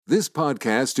This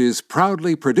podcast is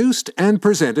proudly produced and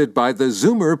presented by the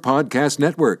Zoomer Podcast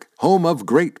Network, home of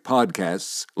great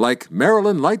podcasts like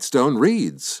Marilyn Lightstone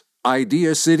Reads,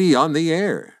 Idea City on the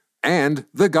Air, and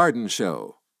The Garden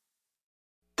Show.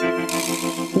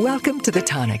 Welcome to The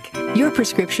Tonic, your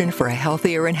prescription for a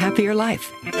healthier and happier life.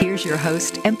 Here's your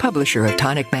host and publisher of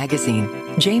Tonic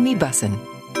Magazine, Jamie Bussin.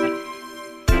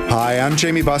 Hi, I'm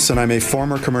Jamie Bussin. I'm a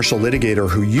former commercial litigator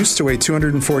who used to weigh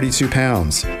 242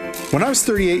 pounds. When I was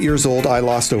 38 years old, I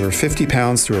lost over 50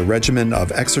 pounds through a regimen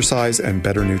of exercise and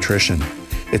better nutrition.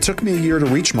 It took me a year to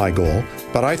reach my goal,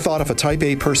 but I thought if a type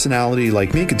A personality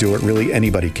like me could do it, really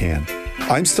anybody can.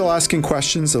 I'm still asking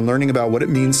questions and learning about what it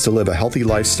means to live a healthy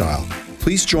lifestyle.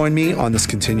 Please join me on this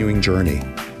continuing journey.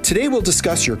 Today we'll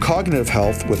discuss your cognitive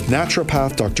health with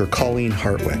naturopath Dr. Colleen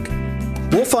Hartwick.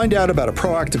 We'll find out about a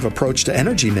proactive approach to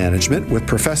energy management with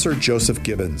Professor Joseph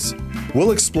Gibbons.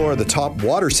 We'll explore the top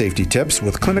water safety tips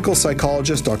with clinical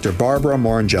psychologist Dr. Barbarah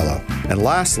Morrongiello. And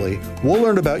lastly, we'll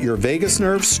learn about your vagus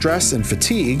nerve, stress, and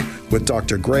fatigue with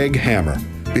Dr. Greg Hammer.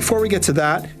 Before we get to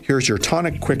that, here's your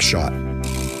Tonic Quick Shot.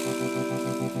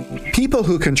 People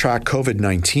who contract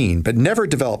COVID-19 but never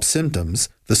develop symptoms,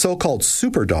 the so-called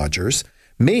super dodgers,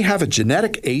 may have a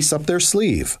genetic ace up their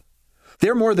sleeve.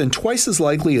 They're more than twice as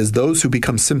likely as those who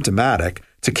become symptomatic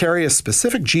to carry a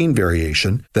specific gene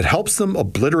variation that helps them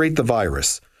obliterate the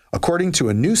virus, according to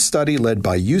a new study led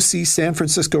by UC San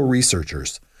Francisco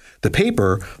researchers. The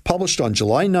paper, published on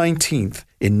July 19th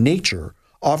in Nature,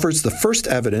 offers the first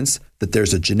evidence that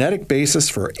there's a genetic basis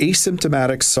for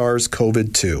asymptomatic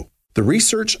SARS-CoV-2. The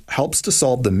research helps to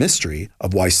solve the mystery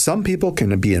of why some people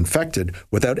can be infected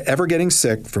without ever getting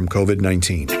sick from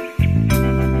COVID-19.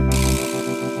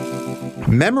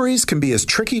 Memories can be as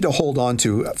tricky to hold on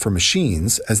to for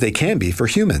machines as they can be for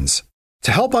humans.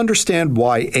 To help understand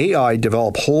why AI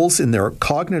develop holes in their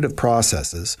cognitive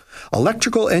processes,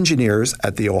 electrical engineers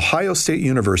at The Ohio State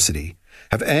University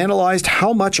have analyzed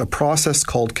how much a process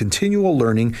called continual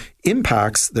learning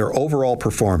impacts their overall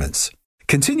performance.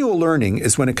 Continual learning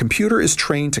is when a computer is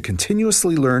trained to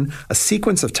continuously learn a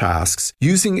sequence of tasks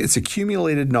using its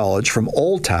accumulated knowledge from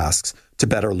old tasks to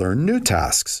better learn new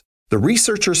tasks. The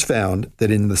researchers found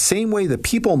that in the same way that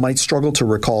people might struggle to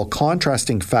recall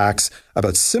contrasting facts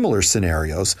about similar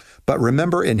scenarios, but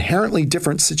remember inherently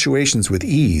different situations with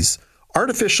ease,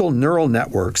 artificial neural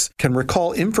networks can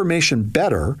recall information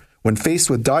better when faced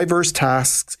with diverse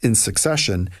tasks in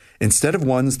succession instead of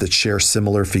ones that share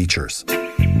similar features.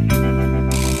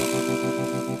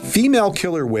 Female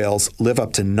killer whales live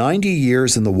up to 90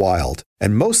 years in the wild,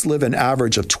 and most live an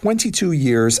average of 22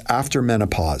 years after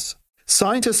menopause.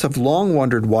 Scientists have long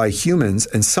wondered why humans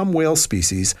and some whale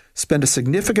species spend a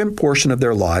significant portion of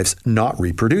their lives not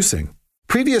reproducing.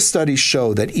 Previous studies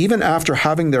show that even after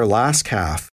having their last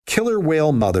calf, killer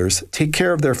whale mothers take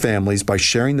care of their families by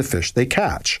sharing the fish they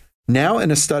catch. Now,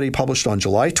 in a study published on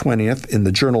July 20th in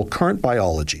the journal Current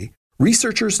Biology,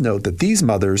 researchers note that these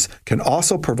mothers can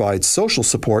also provide social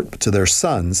support to their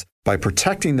sons by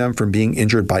protecting them from being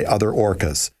injured by other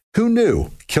orcas. Who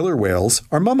knew? Killer whales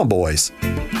are mama boys.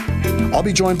 I'll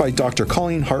be joined by Dr.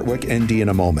 Colleen Hartwick ND in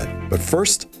a moment, but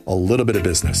first, a little bit of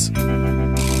business.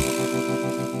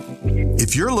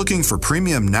 If you're looking for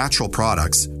premium natural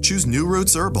products, choose New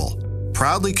Roots Herbal.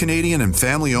 Proudly Canadian and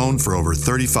family-owned for over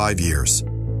 35 years.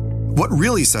 What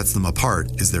really sets them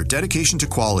apart is their dedication to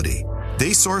quality.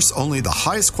 They source only the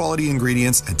highest quality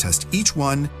ingredients and test each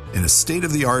one in a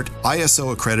state-of-the-art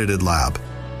ISO-accredited lab.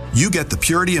 You get the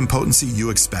purity and potency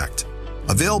you expect.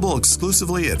 Available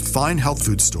exclusively at fine health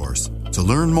food stores. To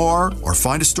learn more or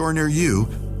find a store near you,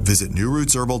 visit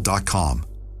newrootsherbal.com.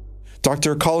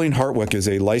 Dr. Colleen Hartwick is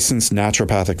a licensed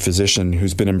naturopathic physician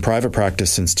who's been in private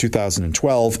practice since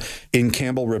 2012 in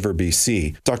Campbell River,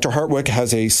 BC. Dr. Hartwick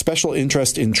has a special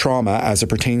interest in trauma as it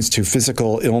pertains to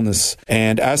physical illness,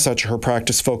 and as such, her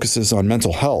practice focuses on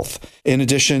mental health. In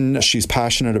addition, she's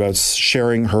passionate about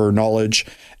sharing her knowledge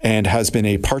and has been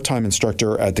a part-time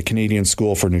instructor at the Canadian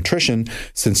School for Nutrition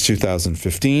since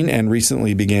 2015 and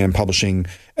recently began publishing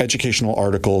educational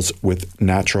articles with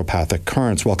Naturopathic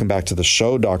Currents. Welcome back to the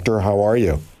show, Doctor. How are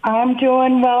you? I'm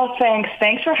doing well, thanks.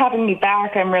 Thanks for having me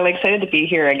back. I'm really excited to be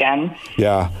here again.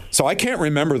 Yeah. So I can't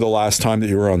remember the last time that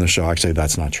you were on the show. Actually,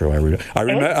 that's not true.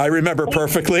 I remember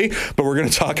perfectly, but we're going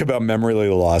to talk about memory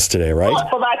loss today, right?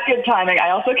 Well, that's good timing. I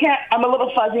also can't, I'm a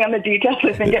little fuzzy on the details.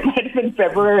 I think it might have been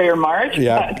February or March.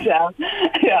 Yeah. But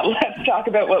let's talk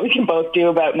about what we can both do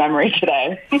about memory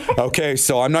today. Okay.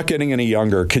 So I'm not getting any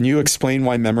younger. Can you explain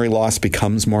why memory loss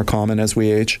becomes more common as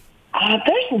we age?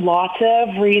 There's lots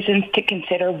of reasons to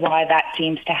consider why that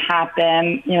seems to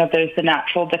happen. There's the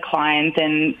natural declines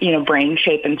in, brain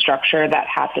shape and structure that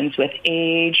happens with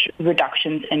age,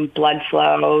 reductions in blood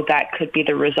flow that could be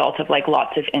the result of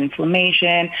lots of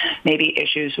inflammation, maybe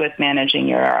issues with managing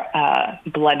your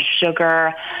blood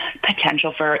sugar,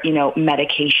 potential for,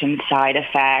 medication side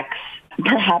effects,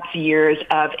 perhaps years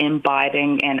of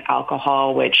imbibing in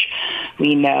alcohol, which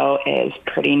we know is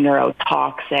pretty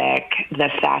neurotoxic. The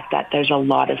fact that there's a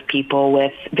lot of people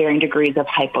with varying degrees of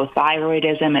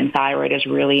hypothyroidism, and thyroid is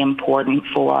really important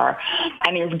for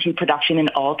energy production in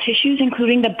all tissues,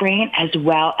 including the brain, as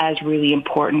well as really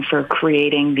important for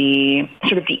creating the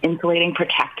insulating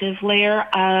protective layer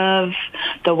of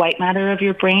the white matter of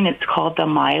your brain. It's called the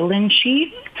myelin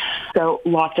sheath. So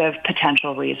lots of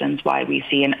potential reasons why we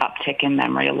see an uptick in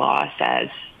memory loss as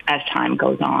time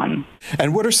goes on.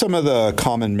 And what are some of the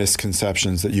common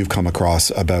misconceptions that you've come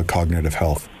across about cognitive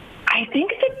health? I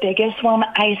think the biggest one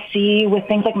I see with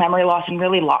things like memory loss and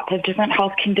really lots of different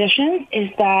health conditions is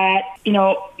that,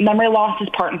 memory loss is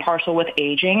part and parcel with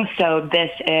aging. So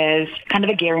this is kind of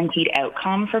a guaranteed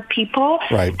outcome for people.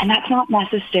 Right. And that's not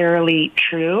necessarily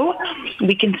true.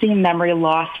 We can see memory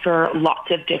loss for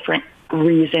lots of different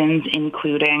reasons,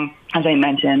 including, as I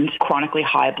mentioned, chronically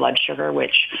high blood sugar,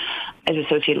 which is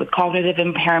associated with cognitive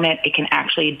impairment. It can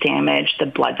actually damage the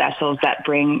blood vessels that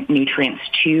bring nutrients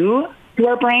to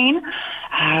our brain.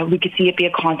 We could see it be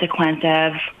a consequence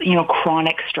of,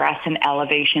 chronic stress and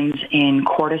elevations in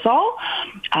cortisol.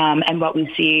 And what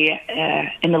we see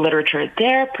in the literature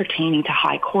there pertaining to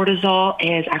high cortisol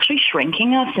is actually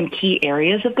shrinking of some key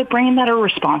areas of the brain that are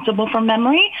responsible for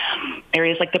memory.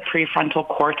 Areas like the prefrontal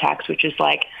cortex, which is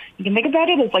you can think about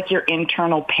it as your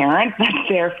internal parent that's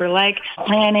there for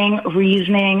planning,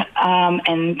 reasoning,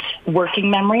 and working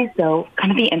memory. So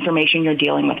kind of the information you're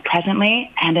dealing with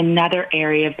presently. And another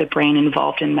area of the brain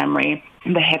involved in memory,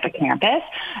 the hippocampus,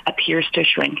 appears to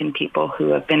shrink in people who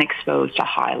have been exposed to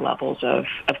high levels of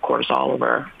cortisol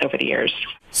over the years.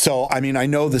 So, I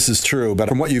know this is true, but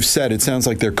from what you've said, it sounds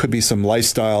like there could be some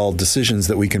lifestyle decisions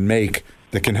that we can make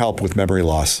that can help with memory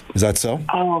loss. Is that so?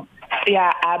 Oh,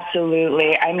 yeah,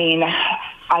 absolutely.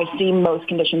 I see most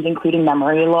conditions, including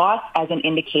memory loss, as an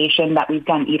indication that we've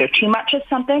done either too much of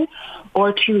something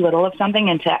or too little of something,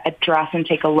 and to address and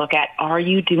take a look at, are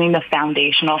you doing the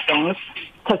foundational things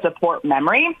to support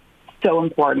memory? So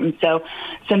important. So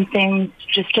some things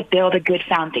just to build a good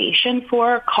foundation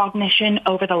for cognition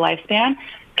over the lifespan,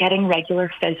 getting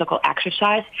regular physical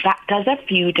exercise, that does a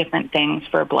few different things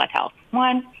for blood health.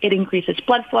 One, it increases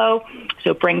blood flow,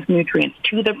 so it brings nutrients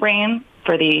to the brain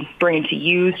for the brain to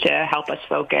use to help us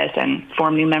focus and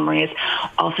form new memories.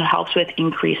 Also helps with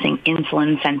increasing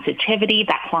insulin sensitivity,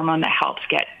 that hormone that helps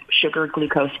get sugar,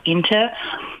 glucose into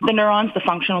the neurons, the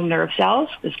functional nerve cells.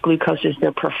 This glucose is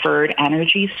their preferred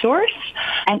energy source.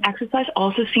 And exercise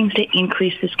also seems to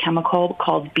increase this chemical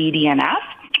called BDNF,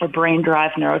 or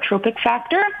brain-derived neurotropic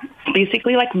factor,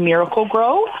 basically like miracle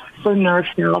grow for nerve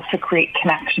cells to create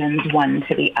connections one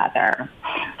to the other.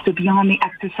 So beyond the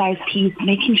exercise piece,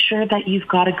 making sure that you've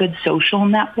got a good social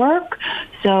network,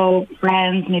 so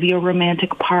friends, maybe a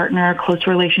romantic partner, close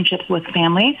relationships with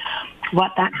family,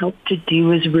 what that helps to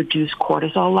do is reduce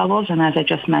cortisol levels. And as I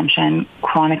just mentioned,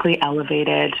 chronically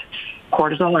elevated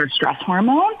cortisol, or stress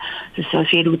hormone, is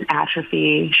associated with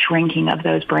atrophy, shrinking of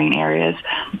those brain areas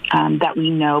that we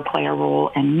know play a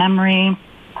role in memory.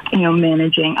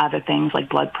 Managing other things like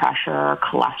blood pressure or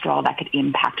cholesterol that could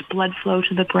impact blood flow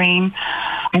to the brain.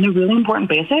 And a really important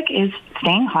basic is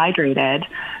staying hydrated.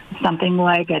 Something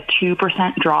like a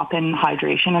 2% drop in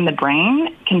hydration in the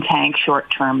brain can tank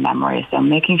short-term memory. So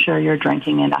making sure you're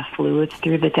drinking enough fluids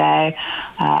through the day,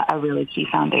 a really key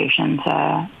foundation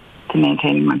to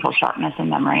maintaining mental sharpness and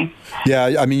memory.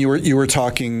 Yeah, you were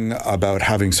talking about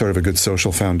having sort of a good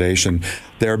social foundation.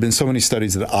 There have been so many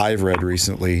studies that I've read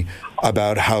recently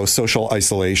about how social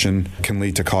isolation can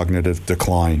lead to cognitive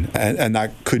decline. And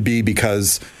that could be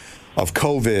because of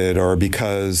COVID, or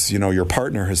because, your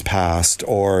partner has passed,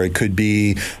 or it could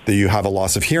be that you have a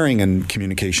loss of hearing and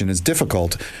communication is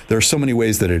difficult. There are so many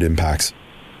ways that it impacts.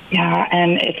 Yeah,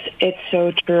 and it's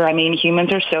so true.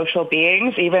 Humans are social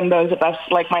beings, even those of us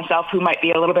like myself who might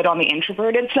be a little bit on the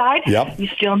introverted side. Yep. You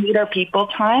still need our people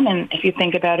time. And if you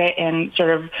think about it in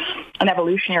sort of an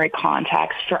evolutionary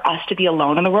context, for us to be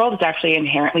alone in the world is actually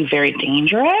inherently very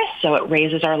dangerous. So it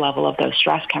raises our level of those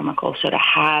stress chemicals. So to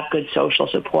have good social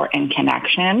support and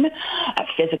connection,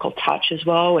 physical touch as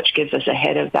well, which gives us a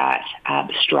hit of that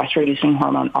stress-reducing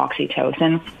hormone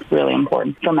oxytocin, really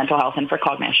important for mental health and for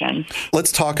cognition.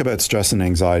 Let's talk about stress and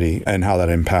anxiety and how that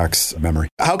impacts memory.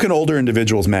 How can older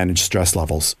individuals manage stress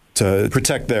levels to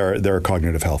protect their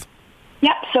cognitive health?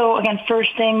 Yeah. So again,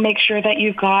 first thing, make sure that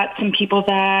you've got some people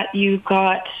that you've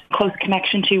got close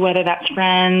connection to, whether that's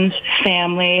friends,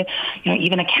 family,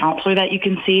 even a counselor that you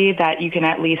can see, that you can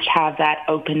at least have that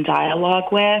open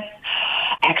dialogue with.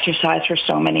 Exercise for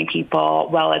so many people,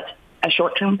 well, it's a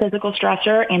short-term physical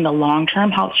stressor. In the long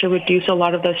term, helps to reduce a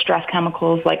lot of those stress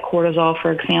chemicals like cortisol,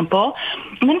 for example.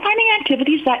 And then finding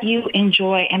activities that you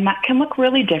enjoy, and that can look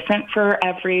really different for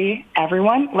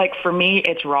everyone. Like for me,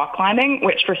 it's rock climbing,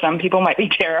 which for some people might be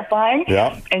terrifying.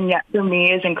 Yeah. And yet for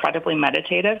me is incredibly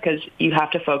meditative, because you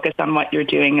have to focus on what you're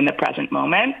doing in the present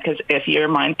moment, because if your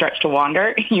mind starts to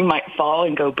wander, you might fall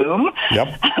and go boom.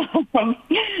 Yep.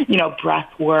 Breath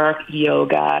work,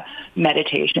 yoga,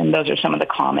 meditation, those are some of the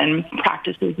common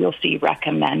practices you'll see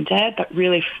recommended, but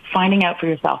really finding out for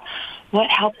yourself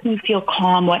what helps me feel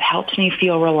calm, what helps me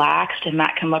feel relaxed, and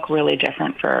that can look really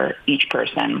different for each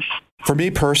person. For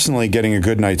me personally, getting a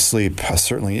good night's sleep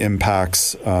certainly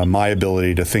impacts my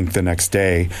ability to think the next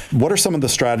day. What are some of the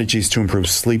strategies to improve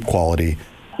sleep quality?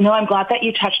 No, I'm glad that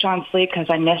you touched on sleep, because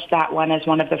I missed that one as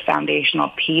one of the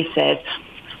foundational pieces.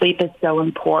 Sleep is so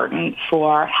important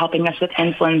for helping us with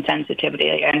insulin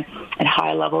sensitivity and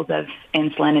high levels of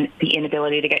insulin, and the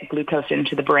inability to get glucose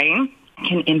into the brain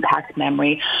can impact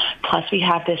memory. Plus, we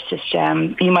have this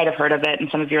system, you might have heard of it, and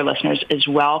some of your listeners as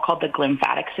well, called the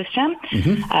glymphatic system.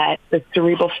 Mm-hmm. The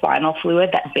cerebral spinal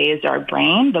fluid that bathes our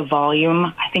brain, the volume,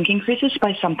 I think, increases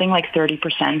by something like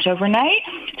 30% overnight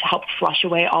to help flush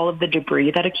away all of the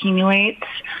debris that accumulates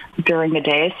during the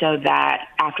day, so that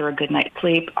after a good night's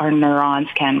sleep, our nerve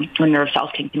cells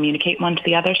can communicate one to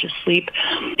the other. So sleep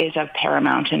is of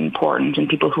paramount importance in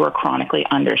people who are chronically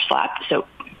underslept. So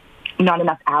not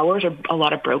enough hours or a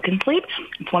lot of broken sleep,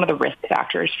 it's one of the risk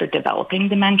factors for developing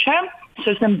dementia.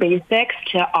 So some basics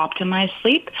to optimize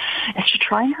sleep is to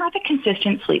try and have a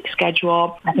consistent sleep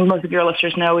schedule. I think most of your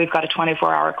listeners know we've got a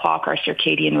 24-hour clock, our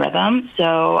circadian rhythm.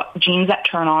 So genes that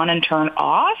turn on and turn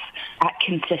off at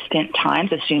consistent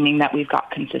times, assuming that we've got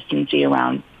consistency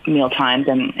around meal times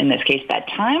and, in this case,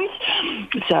 bedtimes.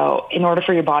 So in order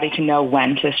for your body to know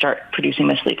when to start producing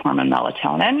the sleep hormone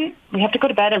melatonin, we have to go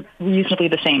to bed at reasonably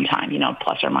the same time,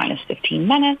 plus or minus 15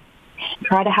 minutes.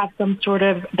 Try to have some sort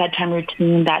of bedtime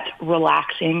routine that's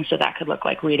relaxing. So that could look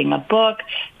like reading a book,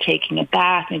 taking a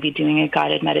bath, maybe doing a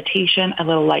guided meditation, a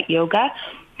little light yoga,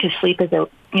 because sleep is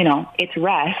it's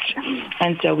rest.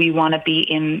 And so we want to be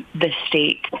in the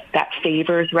state that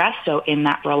favors rest. So in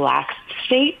that relaxed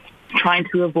state, trying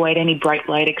to avoid any bright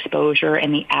light exposure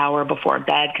in the hour before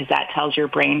bed, because that tells your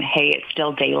brain, hey, it's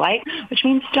still daylight, which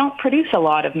means don't produce a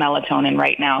lot of melatonin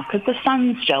right now because the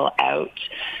sun's still out.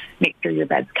 Make sure your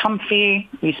bed's comfy.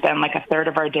 We spend like a third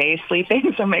of our day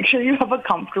sleeping, so make sure you have a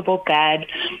comfortable bed,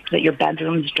 that your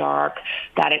bedroom's dark,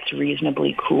 that it's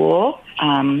reasonably cool.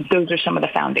 Those are some of the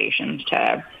foundations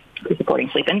to supporting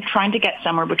sleep, and trying to get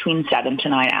somewhere between 7 to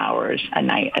 9 hours a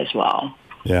night as well.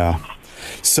 Yeah.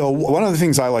 So one of the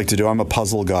things I like to do, I'm a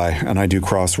puzzle guy, and I do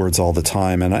crosswords all the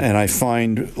time. And I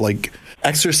find like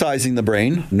exercising the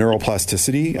brain,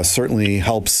 neuroplasticity, certainly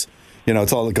helps.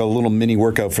 It's all like a little mini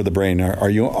workout for the brain. Are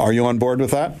you on board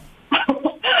with that?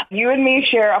 You and me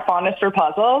share a fondness for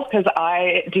puzzles, because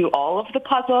I do all of the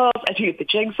puzzles. I do the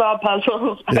jigsaw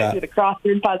puzzles. Yeah. I do the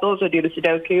crossword puzzles. I do the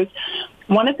Sudokus.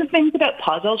 One of the things about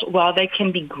puzzles, while they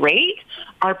can be great,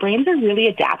 our brains are really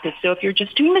adaptive. So if you're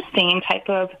just doing the same type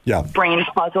of brain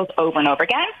puzzles over and over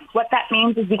again, what that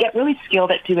means is we get really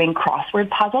skilled at doing crossword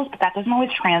puzzles, but that doesn't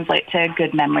always translate to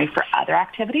good memory for other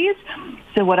activities.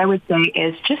 So what I would say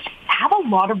is just have a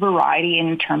lot of variety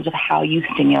in terms of how you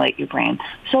stimulate your brain.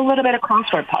 So a little bit of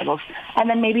crossword puzzles, and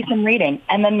then maybe some reading,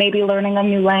 and then maybe learning a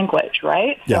new language,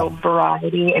 right? Yeah. So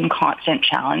variety and constant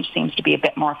challenge seems to be a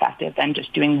bit more effective than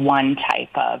just doing one type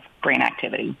of brain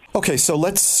activity. Okay, so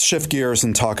let's shift gears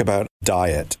and talk about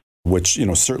diet, which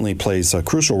certainly plays a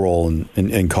crucial role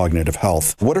in cognitive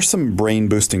health. What are some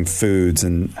brain-boosting foods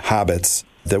and habits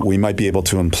that we might be able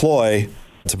to employ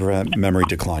to prevent memory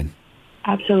decline?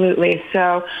 Absolutely.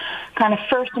 So kind of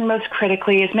first and most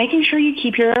critically is making sure you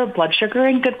keep your blood sugar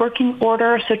in good working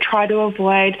order. So try to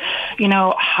avoid,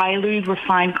 highly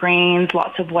refined grains,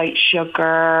 lots of white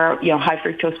sugar, high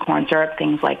fructose corn syrup,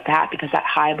 things like that, because that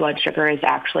high blood sugar is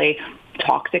actually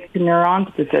toxic to neurons.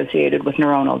 It's associated with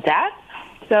neuronal death.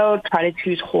 So try to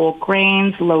choose whole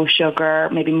grains, low sugar,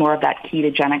 maybe more of that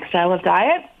ketogenic style of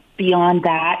diet, Beyond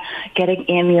that, getting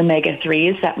in the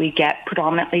omega-3s that we get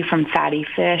predominantly from fatty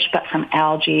fish, but from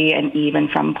algae and even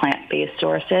from plant-based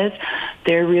sources.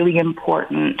 They're really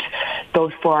important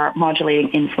both for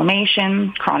modulating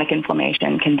inflammation. Chronic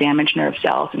inflammation can damage nerve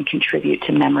cells and contribute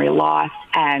to memory loss.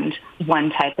 And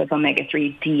one type of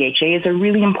omega-3, DHA, is a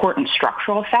really important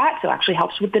structural fat, so it actually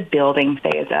helps with the building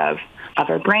phase of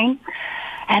our brain.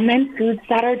 And then foods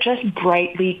that are just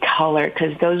brightly colored,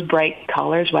 because those bright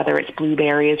colors, whether it's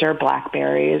blueberries or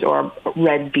blackberries or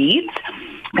red beets,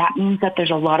 that means that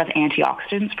there's a lot of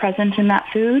antioxidants present in that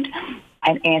food.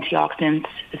 And antioxidants,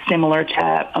 similar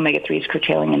to omega-3s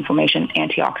curtailing inflammation,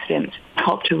 antioxidants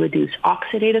help to reduce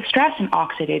oxidative stress, and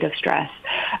oxidative stress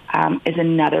is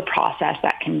another process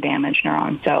that can damage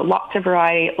neurons. So lots of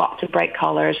variety, lots of bright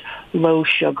colors, low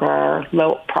sugar,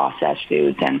 low processed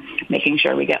foods, and making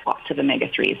sure we get lots of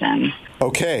omega-3s in.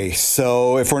 Okay,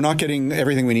 so if we're not getting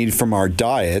everything we need from our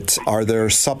diet, are there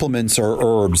supplements or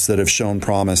herbs that have shown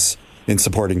promise in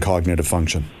supporting cognitive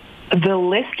function? The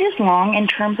list is long in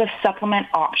terms of supplement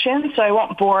options, so I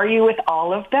won't bore you with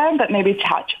all of them, but maybe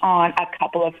touch on a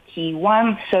couple of key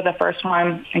ones. So the first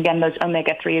one, again, those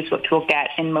omega-3s, which we'll get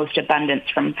in most abundance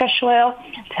from fish oil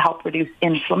to help reduce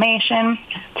inflammation,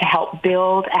 to help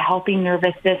build a healthy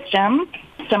nervous system.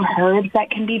 Some herbs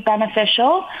that can be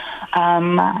beneficial.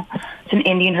 It's an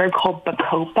Indian herb called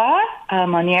Barbarah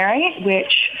Morrongiello,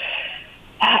 which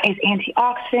is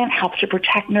antioxidant, helps to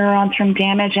protect neurons from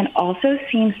damage, and also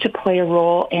seems to play a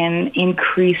role in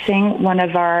increasing one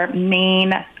of our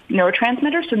main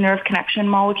neurotransmitters, so nerve connection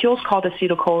molecules called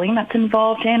acetylcholine that's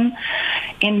involved in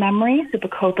memory. So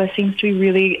Barbarah seems to be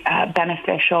really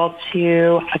beneficial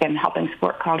to, again, helping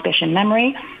support cognition,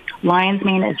 memory. Lion's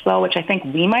mane as well, which I think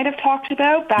we might have talked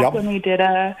about back when we did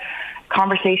a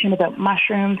conversation about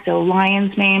mushrooms. So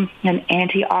lion's mane, an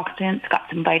antioxidant, it's got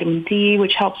some vitamin D,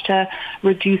 which helps to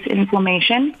reduce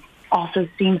inflammation. Also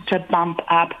seems to bump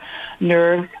up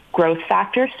nerve growth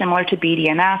factors, similar to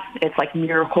BDNF. It's like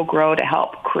miracle grow to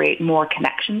help create more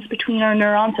connections between our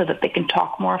neurons so that they can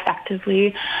talk more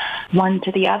effectively one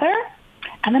to the other.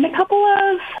 And then a couple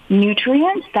of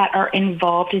nutrients that are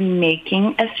involved in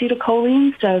making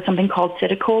acetylcholine, so something called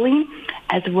acetylcholine,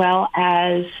 as well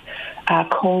as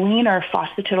choline or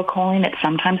phosphatidylcholine. It's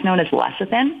sometimes known as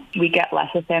lecithin. We get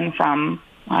lecithin from,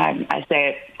 I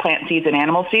say, plant seeds and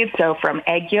animal seeds, so from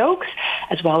egg yolks,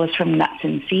 as well as from nuts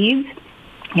and seeds.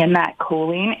 And that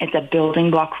choline is a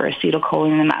building block for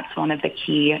acetylcholine, and that's one of the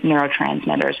key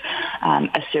neurotransmitters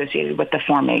associated with the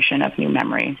formation of new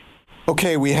memory.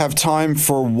 Okay, we have time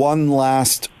for one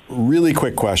last really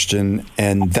quick question,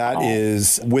 and that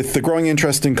is, with the growing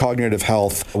interest in cognitive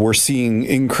health, we're seeing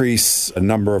a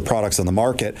number of products on the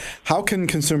market. How can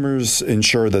consumers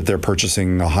ensure that they're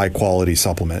purchasing a high-quality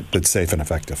supplement that's safe and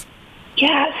effective?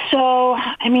 Yeah, so,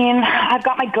 I mean, I've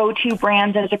got my go-to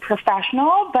brands as a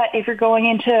professional, but if you're going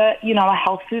into, a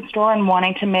health food store and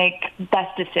wanting to make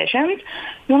best decisions,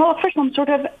 you want to look for some sort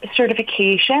of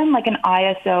certification, like an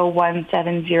ISO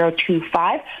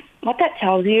 17025. What that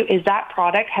tells you is that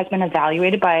product has been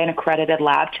evaluated by an accredited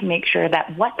lab to make sure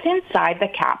that what's inside the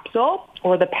capsule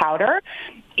or the powder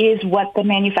is what the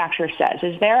manufacturer says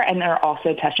is there, and they're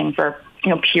also testing for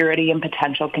purity and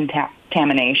potential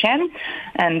contamination.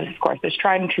 And of course, there's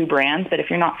tried and true brands, but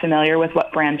if you're not familiar with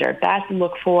what brands are best,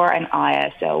 look for an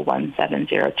ISO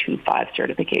 17025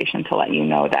 certification to let you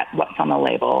know that what's on the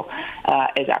label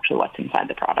is actually what's inside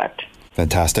the product.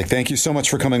 Fantastic. Thank you so much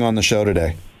for coming on the show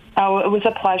today. Oh, it was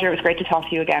a pleasure. It was great to talk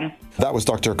to you again. That was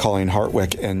Dr. Colleen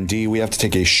Hartwick ND. We have to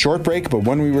take a short break, but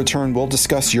when we return, we'll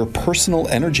discuss your personal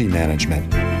energy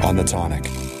management on The Tonic.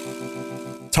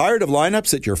 Tired of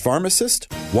lineups at your pharmacist?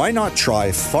 Why not try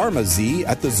PharmaZ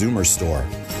at the Zoomer store?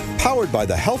 Powered by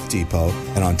the Health Depot,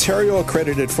 an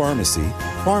Ontario-accredited pharmacy,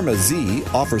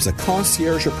 PharmaZ offers a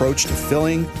concierge approach to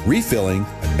filling, refilling,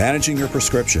 and managing your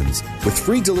prescriptions with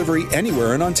free delivery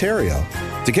anywhere in Ontario.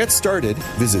 To get started,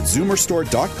 visit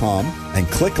zoomerstore.com and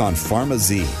click on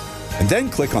PharmaZ. And then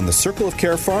click on the Circle of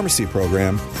Care Pharmacy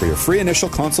program for your free initial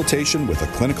consultation with a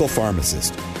clinical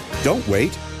pharmacist. Don't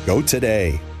wait. Go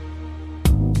today.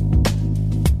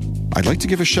 I'd like to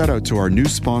give a shout out to our new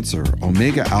sponsor,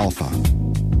 Omega Alpha.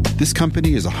 This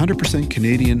company is 100%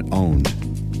 Canadian owned.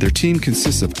 Their team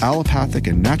consists of allopathic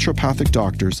and naturopathic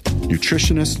doctors,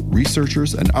 nutritionists,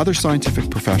 researchers, and other scientific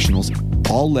professionals,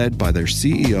 all led by their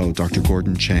CEO, Dr.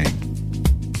 Gordon Chang.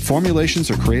 Formulations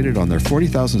are created on their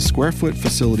 40,000 square foot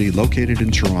facility located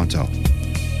in Toronto.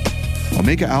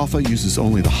 Omega Alpha uses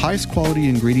only the highest quality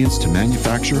ingredients to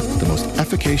manufacture the most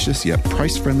efficacious yet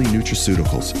price-friendly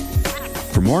nutraceuticals.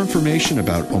 For more information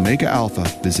about Omega Alpha,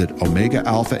 visit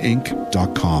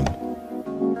OmegaAlphaInc.com.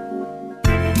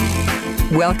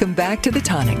 Welcome back to The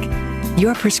Tonic,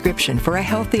 your prescription for a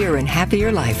healthier and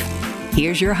happier life.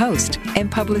 Here's your host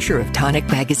and publisher of Tonic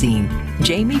Magazine,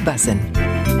 Jamie Bussin.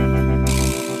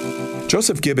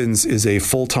 Joseph Gibbons is a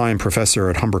full-time professor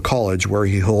at Humber College, where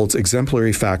he holds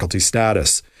exemplary faculty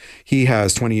status. He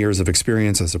has 20 years of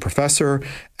experience as a professor,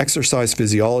 exercise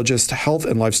physiologist, health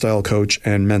and lifestyle coach,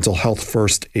 and mental health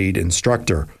first aid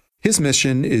instructor. His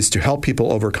mission is to help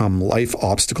people overcome life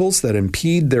obstacles that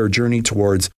impede their journey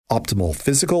towards optimal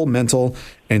physical, mental,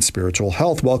 and spiritual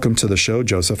health. Welcome to the show,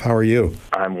 Joseph. How are you?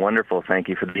 I'm wonderful. Thank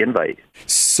you for the invite.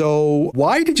 So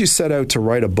why did you set out to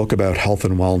write a book about health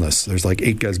and wellness? There's like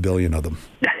 8 gazillion of them.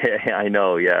 I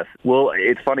know, yes. Well,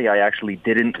 it's funny. I actually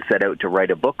didn't set out to write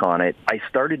a book on it. I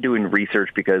started doing research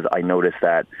because I noticed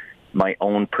that my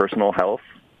own personal health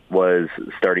was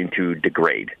starting to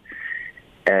degrade.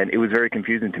 And it was very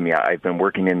confusing to me. I've been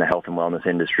working in the health and wellness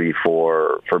industry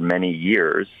for many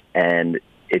years, and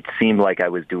it seemed like I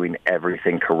was doing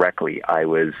everything correctly. I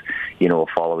was,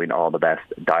 following all the best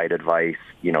diet advice,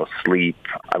 sleep.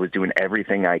 I was doing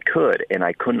everything I could, and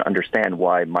I couldn't understand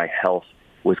why my health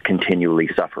was continually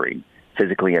suffering,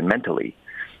 physically and mentally.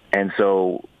 And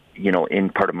so,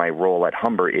 in part of my role at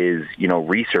Humber is,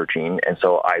 researching. And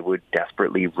so I would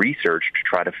desperately research to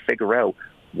try to figure out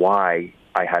why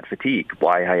I had fatigue,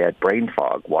 why I had brain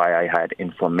fog, why I had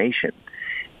inflammation.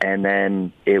 And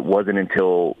then it wasn't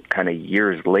until kind of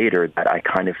years later that I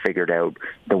kind of figured out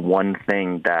the one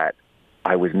thing that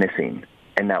I was missing.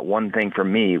 And that one thing for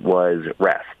me was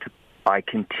rest. I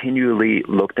continually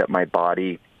looked at my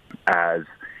body as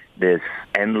this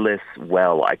endless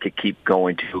well I could keep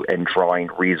going to and drawing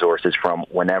resources from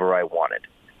whenever I wanted.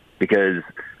 Because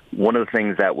one of the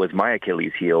things that was my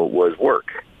Achilles heel was work.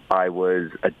 I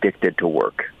was addicted to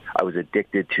work. I was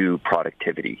addicted to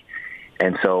productivity.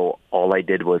 And so all I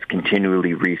did was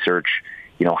continually research,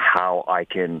 how I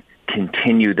can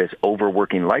continue this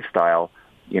overworking lifestyle,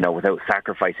 without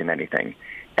sacrificing anything.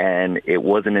 And it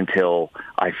wasn't until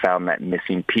I found that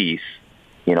missing piece,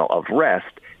 of rest,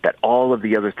 that all of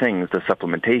the other things, the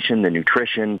supplementation, the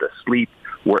nutrition, the sleep,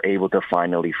 were able to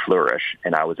finally flourish.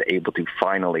 And I was able to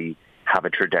finally have a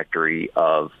trajectory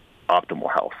of optimal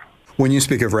health. When you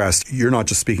speak of rest, you're not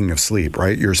just speaking of sleep,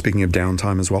 right? You're speaking of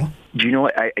downtime as well? Do you know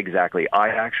what? Exactly. I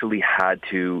actually had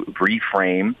to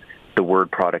reframe the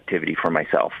word productivity for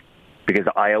myself, because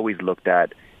I always looked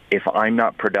at, if I'm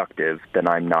not productive, then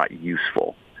I'm not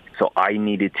useful. So I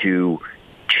needed to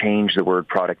change the word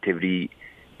productivity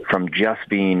from just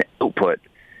being output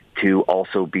to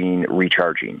also being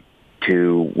recharging,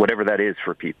 to whatever that is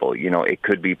for people. It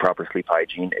could be proper sleep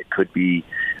hygiene. It could be,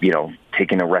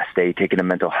 taking a rest day, taking a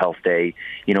mental health day,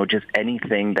 just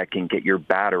anything that can get your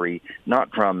battery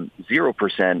not from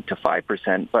 0% to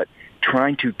 5%, but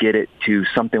trying to get it to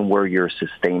something where you're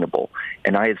sustainable.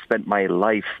 And I had spent my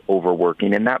life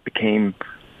overworking, and that became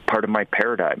part of my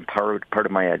paradigm, part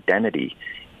of my identity.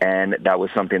 And that was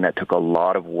something that took a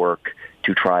lot of work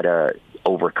to try to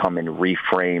overcome and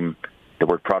reframe the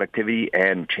word productivity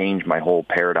and change my whole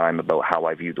paradigm about how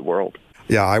I view the world.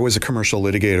 Yeah, I was a commercial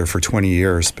litigator for 20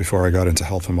 years before I got into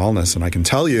health and wellness. And I can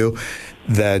tell you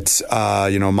that,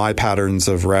 my patterns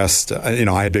of rest,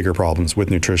 I had bigger problems with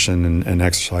nutrition and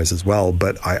exercise as well.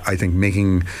 But I think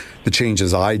making the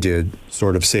changes I did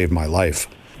sort of saved my life.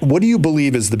 What do you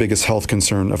believe is the biggest health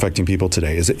concern affecting people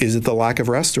today? Is it the lack of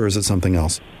rest, or is it something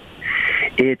else?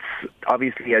 It's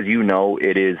obviously, as you know,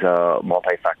 it is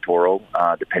multifactorial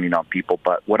depending on people.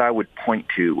 But what I would point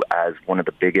to as one of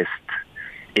the biggest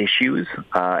issues,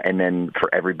 and then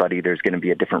for everybody, there's going to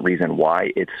be a different reason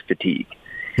why, it's fatigue.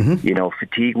 Mm-hmm.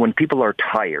 Fatigue, when people are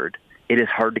tired, it is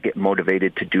hard to get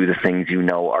motivated to do the things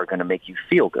are going to make you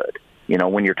feel good.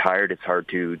 When you're tired, it's hard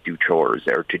to do chores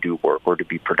or to do work or to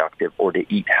be productive or to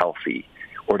eat healthy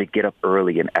or to get up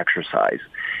early and exercise.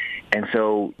 And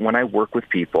so when I work with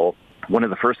people, one of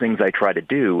the first things I try to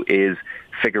do is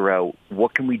figure out,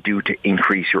 what can we do to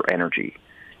increase your energy?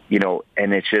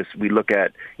 And it's just, we look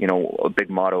at, a big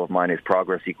motto of mine is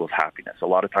progress equals happiness. A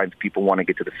lot of times people want to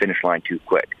get to the finish line too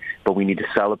quick, but we need to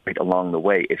celebrate along the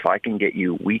way. If I can get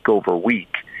you week over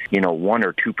week, 1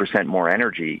 or 2% more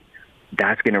energy,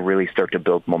 that's going to really start to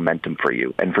build momentum for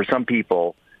you. And for some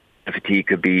people, the fatigue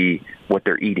could be what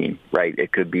they're eating, right?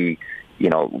 It could be,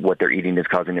 what they're eating is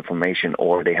causing inflammation,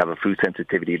 or they have a food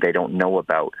sensitivity they don't know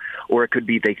about. Or it could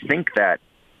be they think that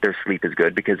their sleep is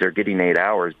good because they're getting 8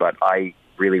 hours, but I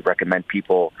really recommend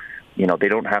people, they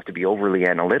don't have to be overly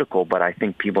analytical, but I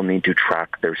think people need to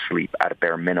track their sleep at a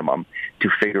bare minimum to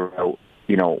figure out,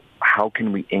 how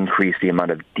can we increase the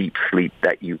amount of deep sleep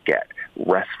that you get,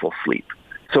 restful sleep.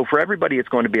 So for everybody, it's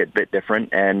going to be a bit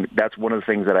different, and that's one of the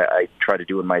things that I try to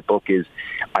do in my book is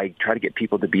I try to get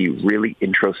people to be really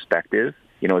introspective.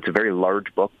 You know, it's a very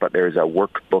large book, but there's a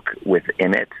workbook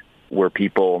within it where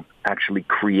people actually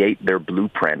create their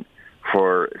blueprint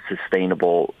for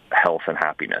sustainable health and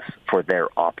happiness, for their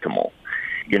optimal.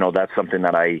 You know, that's something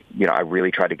that I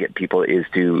really try to get people is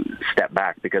to step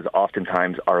back, because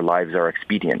oftentimes our lives are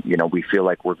expedient. You know, we feel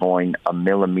like we're going a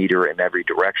millimeter in every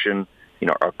direction. You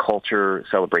know, our culture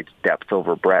celebrates depth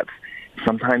over breadth.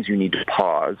 Sometimes you need to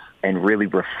pause and really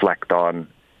reflect on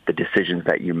the decisions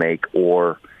that you make,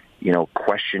 or, you know,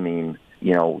 questioning,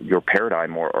 you know, your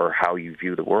paradigm or how you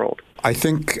view the world. I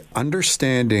think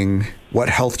understanding what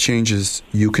health changes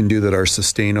you can do that are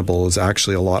sustainable is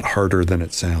actually a lot harder than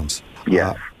it sounds.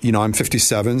 Yeah. You know, I'm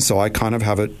 57, so I kind of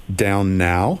have it down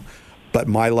now. But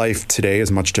my life today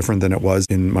is much different than it was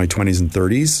in my 20s and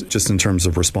 30s, just in terms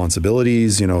of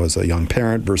responsibilities, you know, as a young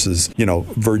parent versus, you know,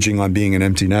 verging on being an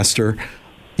empty nester.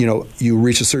 You know, you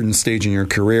reach a certain stage in your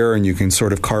career and you can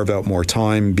sort of carve out more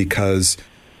time because,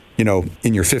 you know,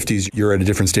 in your 50s, you're at a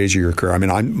different stage of your career. I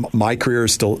mean, my career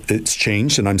is still, it's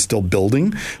changed and I'm still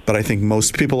building, but I think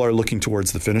most people are looking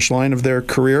towards the finish line of their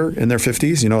career in their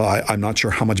 50s. You know, I'm not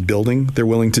sure how much building they're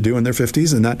willing to do in their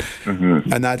 50s,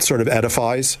 and that sort of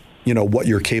edifies, you know, what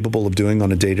you're capable of doing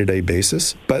on a day-to-day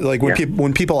basis. But like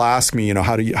when people ask me, you know,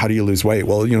 how do you lose weight?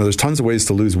 Well, you know, there's tons of ways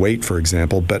to lose weight, for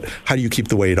example, but how do you keep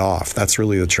the weight off? That's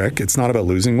really the trick. It's not about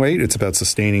losing weight. It's about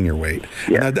sustaining your weight.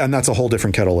 Yeah. And that's a whole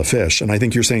different kettle of fish. And I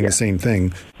think you're saying the same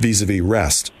thing vis-a-vis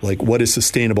rest. Like, what is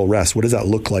sustainable rest? What does that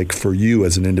look like for you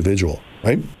as an individual,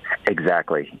 right?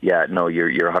 Exactly. Yeah, no, you're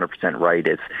 100% right.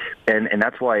 And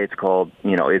that's why it's called,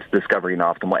 you know, it's discovering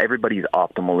optimal. Everybody's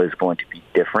optimal is going to be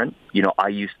different. You know, I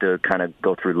used to kind of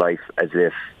go through life as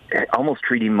if almost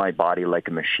treating my body like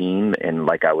a machine and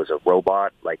like I was a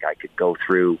robot, like I could go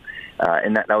through,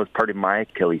 and that was part of my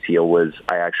Achilles heel was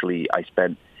I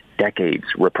spent decades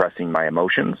repressing my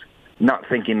emotions, not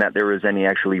thinking that there was any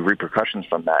actually repercussions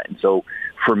from that. And so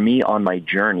for me on my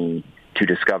journey to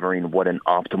discovering what an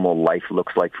optimal life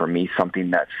looks like for me,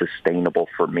 something that's sustainable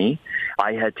for me,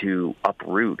 I had to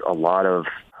uproot a lot of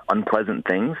unpleasant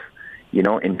things, you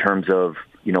know, in terms of,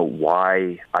 you know,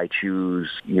 why I choose,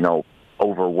 you know,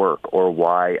 overwork, or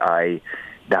why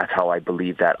that's how I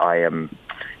believe that I am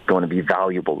going to be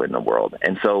valuable in the world.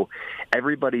 And so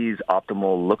everybody's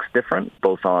optimal looks different,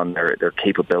 both on their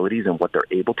capabilities and what they're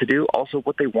able to do, also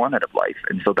what they want out of life.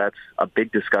 And so that's a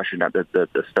big discussion at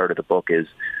the start of the book is,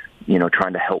 you know,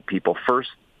 trying to help people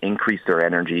first increase their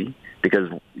energy, because,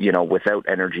 you know, without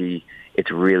energy,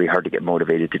 it's really hard to get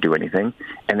motivated to do anything.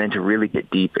 And then to really get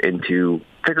deep into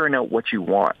figuring out what you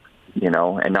want, you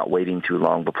know, and not waiting too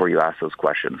long before you ask those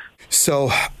questions. So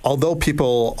although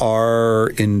people are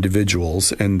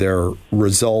individuals and their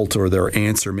result or their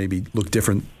answer maybe look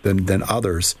different than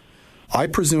others, I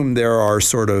presume there are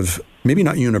sort of, maybe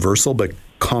not universal, but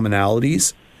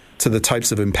commonalities to the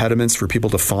types of impediments for people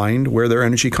to find where their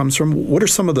energy comes from. What are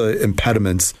some of the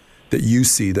impediments that you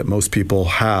see that most people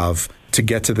have to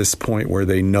get to this point where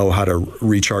they know how to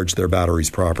recharge their batteries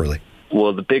properly?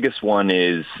 Well, the biggest one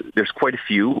is, there's quite a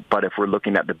few, but if we're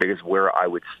looking at the biggest, where I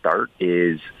would start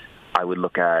is I would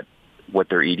look at what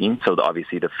they're eating. So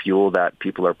obviously the fuel that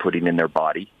people are putting in their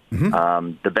body.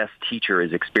 Mm-hmm. The best teacher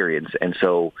is experience. And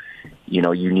so, you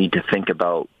know, you need to think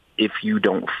about, if you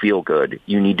don't feel good,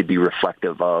 you need to be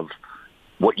reflective of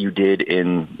what you did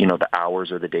in, you know, the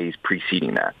hours or the days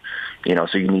preceding that. You know,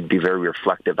 so you need to be very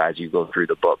reflective as you go through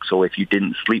the book. So if you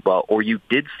didn't sleep well, or you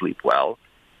did sleep well,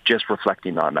 just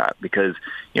reflecting on that, because,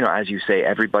 you know, as you say,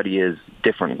 everybody is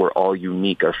different. We're all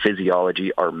unique. Our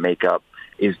physiology, our makeup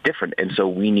is different. And so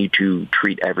we need to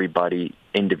treat everybody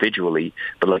individually.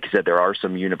 But like I said, there are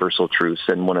some universal truths.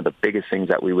 And one of the biggest things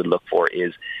that we would look for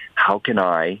is, how can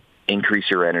I increase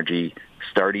your energy,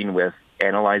 starting with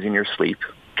analyzing your sleep.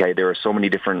 Okay, there are so many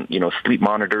different, you know, sleep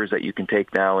monitors that you can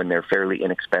take now, and they're fairly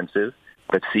inexpensive.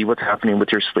 Let's see what's happening with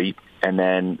your sleep, and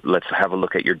then let's have a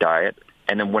look at your diet.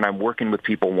 And then when I'm working with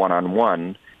people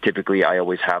one-on-one, typically I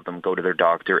always have them go to their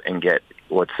doctor and get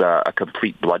what's a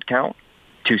complete blood count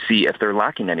to see if they're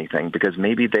lacking anything, because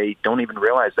maybe they don't even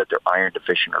realize that they're iron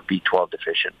deficient or B12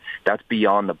 deficient. That's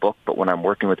beyond the book, but when I'm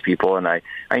working with people, and I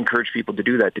encourage people to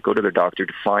do that, to go to their doctor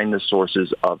to find the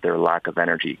sources of their lack of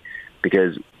energy.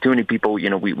 Because too many people, you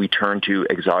know, we turn to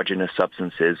exogenous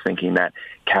substances thinking that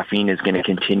caffeine is going to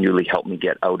continually help me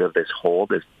get out of this hole,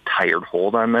 this tired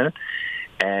hole I'm in.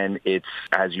 And it's,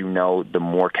 as you know, the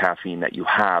more caffeine that you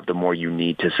have, the more you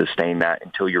need to sustain that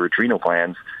until your adrenal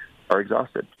glands are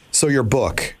exhausted. So your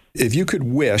book, if you could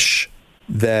wish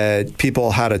that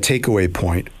people had a takeaway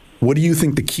point What do you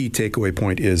think the key takeaway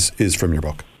point is from your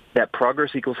book? That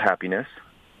progress equals happiness,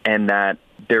 and that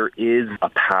there is a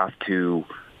path to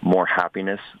more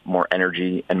happiness, more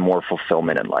energy, and more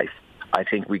fulfillment in life. I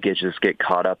think we just get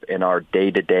caught up in our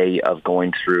day-to-day of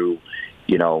going through,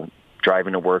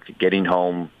 driving to work, getting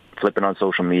home, flipping on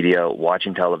social media,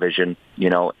 watching television,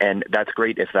 and that's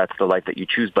great if that's the life that you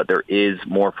choose, but there is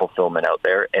more fulfillment out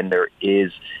there, and there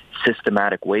is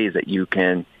systematic ways that you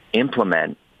can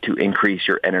implement to increase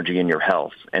your energy and your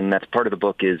health. And that's part of the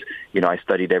book is, I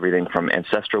studied everything from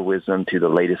ancestral wisdom to the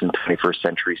latest in 21st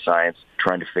century science,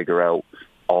 trying to figure out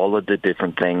all of the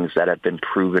different things that have been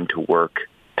proven to work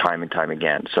time and time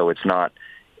again. So it's not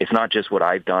just what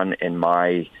I've done in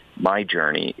my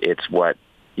journey. It's what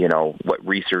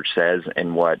research says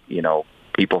and what,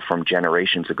 people from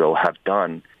generations ago have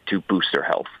done to boost their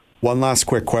health. One last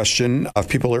quick question. If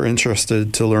people are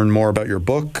interested to learn more about your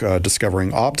book, Discovering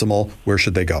Optimal, where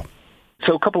should they go?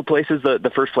 So a couple places.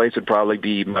 The first place would probably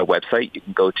be my website. You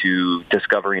can go to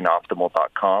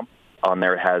discoveringoptimal.com. On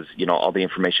there it has, all the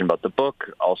information about the book,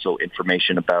 also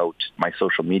information about my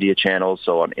social media channels.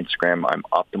 So on Instagram, I'm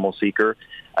Optimal Seeker,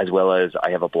 as well as I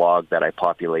have a blog that I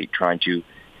populate trying to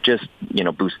just,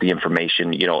 boost the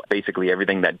information. Basically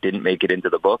everything that didn't make it into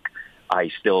the book, I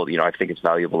still, I think it's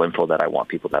valuable info that I want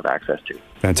people to have access to.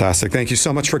 Fantastic. Thank you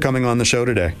so much for coming on the show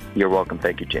today. You're welcome.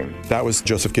 Thank you, Jamie. That was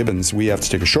Joseph Gibbons. We have to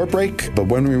take a short break, but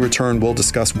when we return, we'll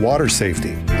discuss water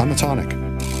safety on The Tonic.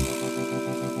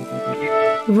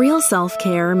 Real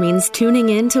self-care means tuning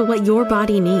in to what your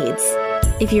body needs.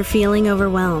 If you're feeling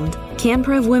overwhelmed,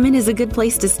 CanPrev Women is a good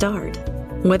place to start.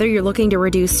 Whether you're looking to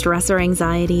reduce stress or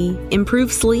anxiety,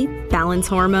 improve sleep, balance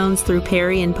hormones through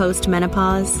peri and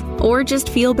post-menopause, or just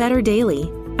feel better daily,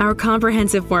 our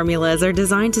comprehensive formulas are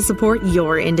designed to support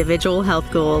your individual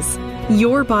health goals.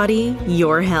 Your body,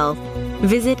 your health.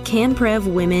 Visit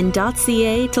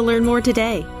canprevwomen.ca to learn more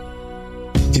today.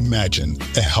 Imagine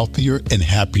a healthier and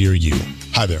happier you.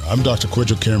 Hi there, I'm Dr.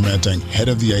 Kwadwo Karamantang, head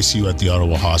of the ICU at the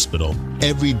Ottawa Hospital.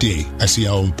 Every day, I see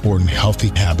how important healthy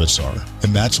habits are,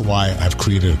 and that's why I've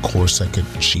created a course that could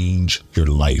change your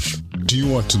life. Do you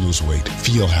want to lose weight,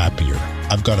 feel happier?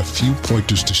 I've got a few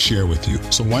pointers to share with you,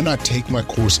 so why not take my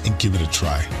course and give it a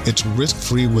try? It's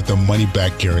risk-free with a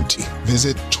money-back guarantee.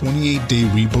 Visit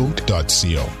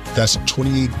 28dayreboot.co. That's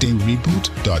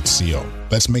 28dayreboot.co.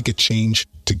 Let's make a change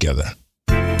together.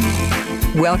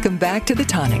 Welcome back to The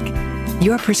Tonic,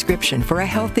 your prescription for a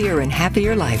healthier and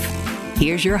happier life.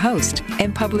 Here's your host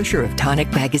and publisher of Tonic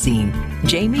Magazine,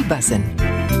 Jamie Bussin.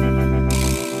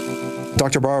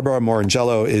 Dr. Barbarah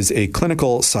Morrongiello is a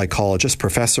clinical psychologist,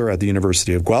 professor at the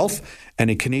University of Guelph, and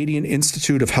a Canadian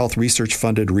Institute of Health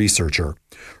Research-funded researcher.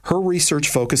 Her research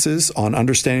focuses on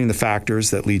understanding the factors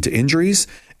that lead to injuries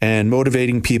and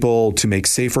motivating people to make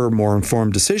safer, more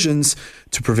informed decisions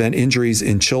to prevent injuries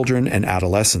in children and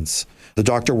adolescents. The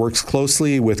doctor works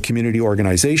closely with community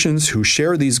organizations who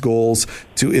share these goals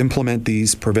to implement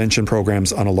these prevention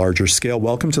programs on a larger scale.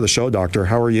 Welcome to the show, Doctor.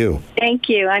 How are you? Thank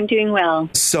you. I'm doing well.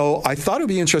 So I thought it would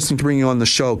be interesting to bring you on the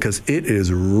show because it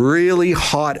is really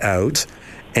hot out,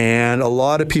 and a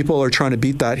lot of people are trying to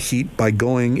beat that heat by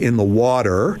going in the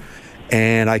water.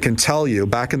 And I can tell you,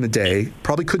 back in the day,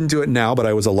 probably couldn't do it now, but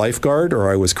I was a lifeguard, or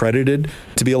I was credited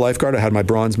to be a lifeguard. I had my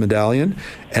bronze medallion,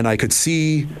 and I could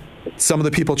see some of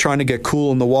the people trying to get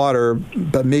cool in the water,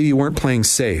 but maybe weren't playing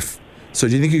safe. So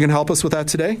do you think you can help us with that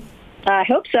today? I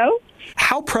hope so.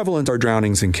 How prevalent are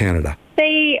drownings in Canada?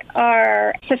 They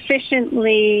are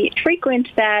sufficiently frequent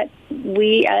that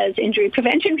we as injury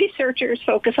prevention researchers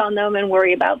focus on them and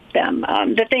worry about them.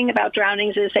 The thing about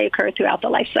drownings is they occur throughout the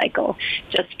life cycle,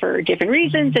 just for different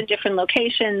reasons and different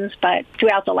locations, but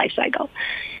throughout the life cycle.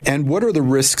 And what are the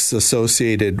risks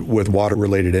associated with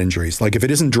water-related injuries? Like if it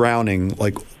isn't drowning,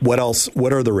 like what else?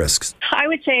 What are the risks? I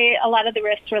would say a lot of the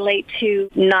risks relate to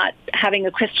not having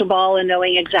a crystal ball and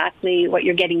knowing exactly what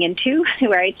you're getting into,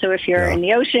 right? So if you're in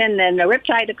the ocean, then a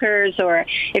riptide occurs, or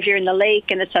if you're in the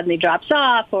lake and it suddenly drops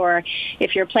off, or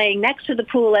if you're playing next to the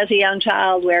pool as a young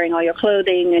child, wearing all your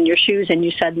clothing and your shoes, and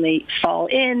you suddenly fall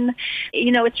in.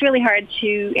 You know, it's really hard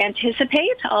to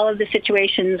anticipate all of the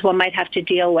situations one might have to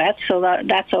deal with. So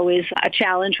that's always a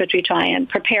challenge, which we try and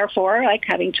prepare for, like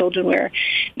having children wear,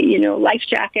 life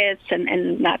jackets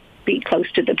and not be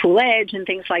close to the pool edge and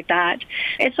things like that.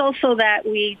 It's also that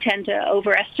we tend to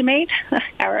overestimate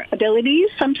our abilities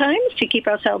sometimes to keep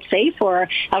ourselves safe, or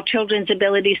our children's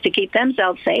abilities to keep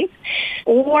themselves safe.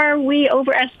 Or we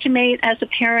overestimate as a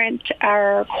parent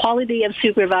our quality of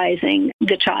supervising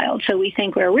the child. So we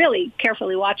think we're really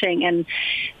carefully watching and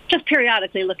just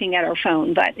periodically looking at our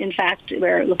phone. But in fact,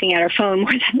 we're looking at our phone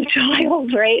more than the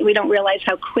child, right? We don't realize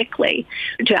how quickly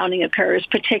drowning occurs,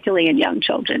 particularly in young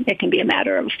children. It can be a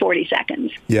matter of 40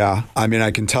 seconds. Yeah. I mean,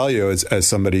 I can tell you as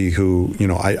somebody who,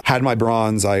 I had my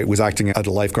bronze, I was acting as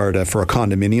a lifeguard for a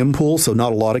condominium pool, so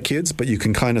not a lot of kids, but you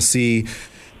can kind of see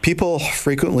people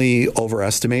frequently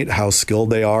overestimate how skilled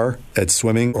they are at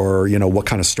swimming or, what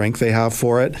kind of strength they have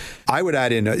for it. I would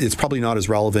add in, it's probably not as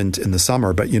relevant in the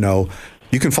summer, but,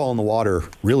 you can fall in the water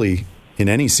really in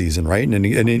any season, right? And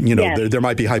yes. there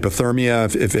might be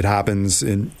hypothermia if it happens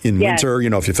in yes. winter,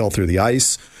 if you fell through the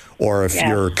ice. Or if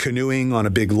you're canoeing on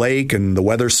a big lake and the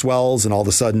weather swells and all of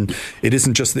a sudden it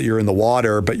isn't just that you're in the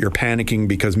water, but you're panicking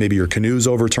because maybe your canoe's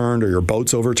overturned or your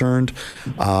boat's overturned.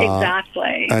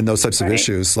 Exactly. And those types of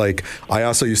issues. Like I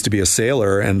also used to be a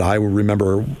sailor and I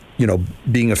remember,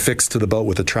 being affixed to the boat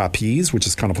with a trapeze, which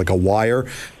is kind of like a wire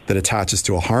that attaches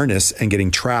to a harness and getting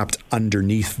trapped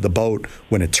underneath the boat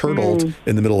when it turtled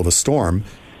in the middle of a storm.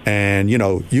 And, you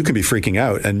can be freaking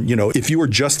out. And, if you were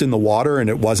just in the water and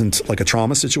it wasn't like a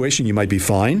trauma situation, you might be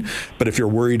fine. But if you're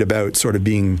worried about sort of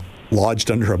being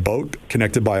lodged under a boat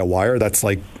connected by a wire, that's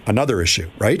like another issue,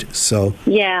 right? So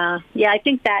yeah, I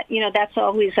think that that's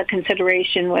always a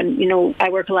consideration when I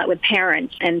work a lot with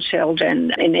parents and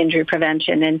children in injury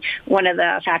prevention, and one of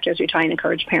the factors we try and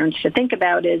encourage parents to think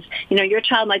about is your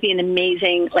child might be an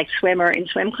amazing swimmer in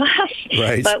swim class,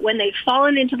 right? But when they've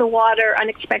fallen into the water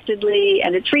unexpectedly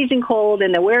and it's freezing cold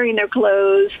and they're wearing their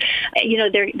clothes,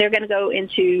 they're going to go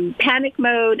into panic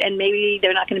mode and maybe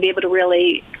they're not going to be able to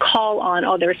really call on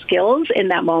all their skills in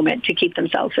that moment to keep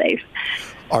themselves safe.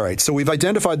 All right. So we've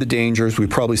identified the dangers. We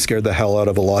probably scared the hell out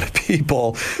of a lot of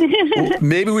people.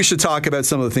 Maybe we should talk about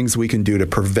some of the things we can do to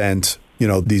prevent,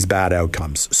 these bad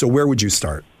outcomes. So where would you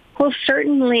start? Well,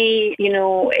 certainly,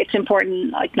 it's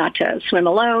important not to swim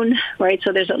alone, right?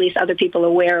 So there's at least other people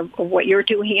aware of what you're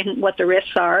doing and what the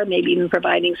risks are, maybe even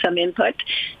providing some input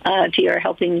to your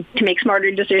helping to make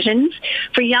smarter decisions.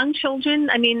 For young children,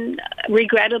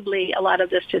 regrettably, a lot of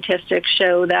the statistics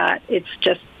show that it's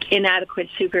just inadequate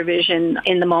supervision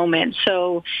in the moment.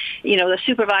 So, the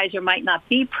supervisor might not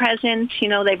be present.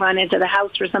 They've run into the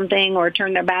house for something or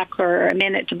turned their back for a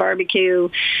minute to barbecue,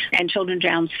 and children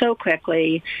drown so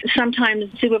quickly. Sometimes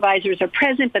supervisors are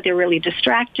present, but they're really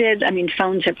distracted.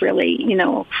 Phones have really,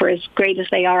 for as great as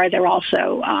they are, they're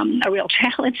also a real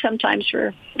challenge sometimes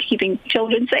for keeping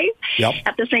children safe. Yep.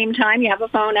 At the same time, you have a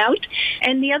phone out.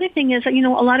 And the other thing is, a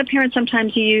lot of parents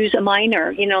sometimes use a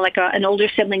minor, like an older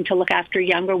sibling to look after a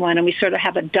younger one, and we sort of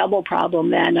have a double problem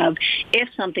then of if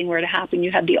something were to happen,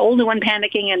 you have the older one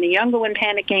panicking and the younger one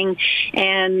panicking,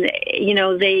 and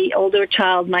the older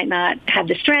child might not have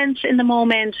the strength in the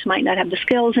moment, might not have the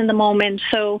skills in the moment.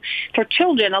 So for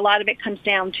children, a lot of it comes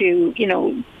down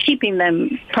to keeping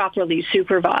them properly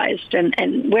supervised,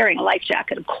 and wearing a life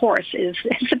jacket, of course, is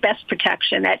the best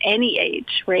protection at any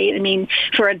age, right?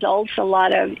 For adults, a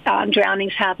lot of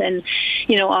drownings happen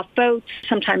off boats.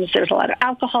 Sometimes there's a lot of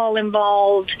alcohol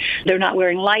involved. They're not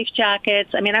wearing life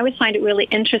jackets. I always find it really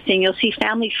interesting. You'll see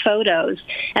family photos,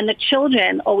 and the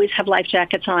children always have life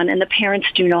jackets on, and the parents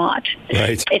do not.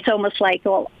 Right. It's almost like,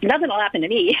 well, nothing will happen to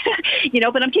me,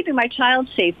 but I'm keeping my child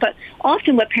safe. But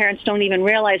often what parents don't even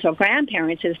realize, or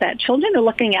grandparents, is that children are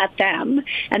looking at them,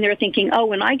 and they're thinking, oh,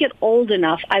 when I get old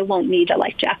enough, I won't need a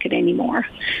life jacket anymore,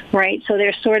 right? So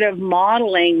they're sort of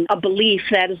modeling a belief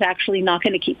that is actually not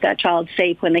going to keep that child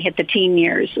safe when they hit the teen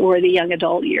years or the young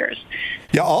adult years.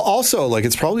 Yeah, also,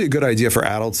 it's probably a good idea for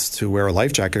adults to wear a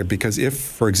life jacket because if,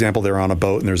 for example, they're on a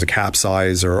boat and there's a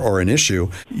capsize or an issue,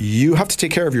 you have to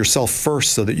take care of yourself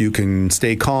first so that you can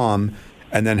stay calm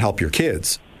and then help your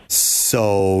kids.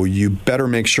 So you better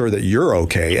make sure that you're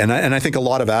okay. And I think a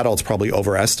lot of adults probably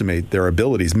overestimate their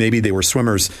abilities. Maybe they were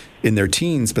swimmers in their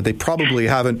teens, but they probably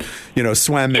haven't,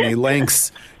 swam many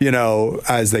lengths,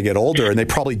 as they get older, and they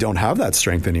probably don't have that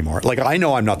strength anymore. I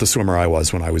know I'm not the swimmer I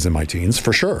was when I was in my teens,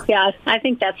 for sure. Yeah, I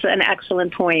think that's an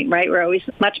excellent point, right? We're always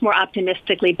much more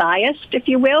optimistically biased, if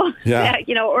you will. Yeah.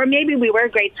 Or maybe we were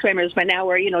great swimmers, but now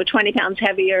we're, 20 pounds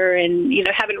heavier and,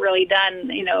 haven't really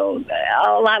done,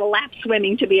 a lot of lap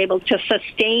swimming to be able to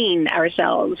sustain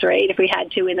ourselves, right, if we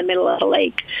had to in the middle of a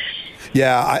lake.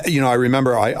 Yeah, I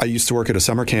remember I used to work at a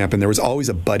summer camp, and there was always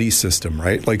a buddy system,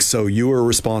 right? So you were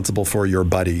responsible for your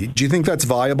buddy. Do you think that's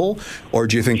viable, or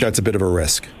do you think that's a bit of a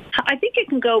risk? I think it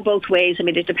can go both ways. I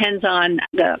mean, it depends on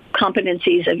the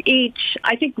competencies of each.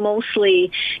 I think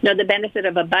mostly, the benefit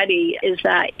of a buddy is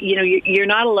that, you're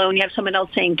not alone. You have someone else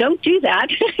saying, don't do that.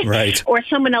 Right. Or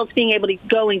someone else being able to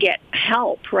go and get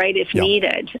help, right, if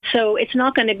needed. So it's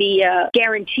not going to be a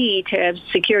guarantee to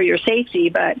secure your safety,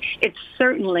 but it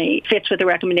certainly fits with the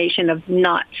recommendation of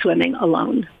not swimming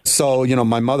alone. So,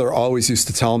 my mother always used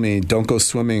to tell me, don't go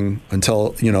swimming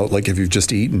until, like if you've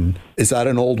just eaten. Is that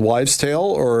an old wives' tale,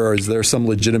 or is there some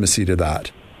legitimacy to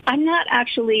that? I'm not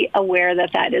actually aware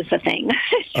that is the thing,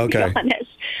 to be honest.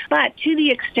 But to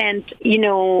the extent,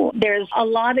 there's a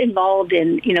lot involved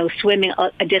in, swimming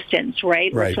a distance,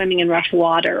 right? Or swimming in rough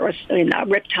water or in a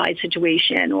riptide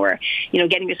situation or,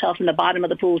 getting yourself from the bottom of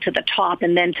the pool to the top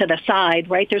and then to the side,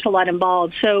 right? There's a lot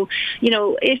involved. So,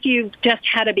 if you've just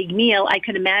had a big meal, I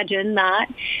could imagine that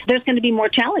there's going to be more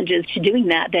challenges to doing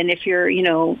that than if you're,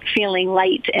 feeling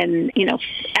light and,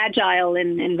 agile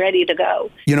and ready to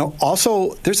go.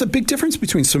 Also, there's a big difference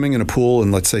between swimming in a pool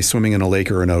and, let's say, swimming in a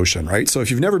lake or an ocean, right? So if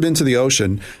you've never been to the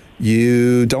ocean,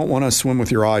 you don't want to swim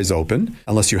with your eyes open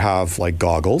unless you have, like,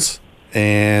 goggles.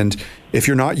 And if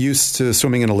you're not used to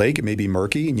swimming in a lake, it may be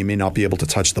murky and you may not be able to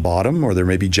touch the bottom, or there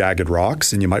may be jagged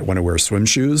rocks and you might want to wear swim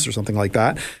shoes or something like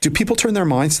that. Do people turn their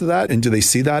minds to that? And do they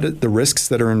see that, the risks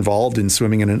that are involved in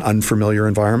swimming in an unfamiliar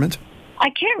environment? I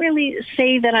can't really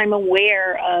say that I'm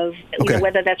aware of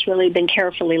whether that's really been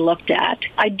carefully looked at.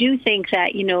 I do think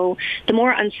that, the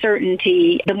more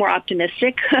uncertainty, the more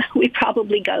optimistic we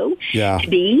probably go to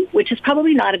be, which is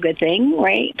probably not a good thing,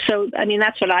 right? So, I mean,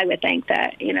 that's what I would think,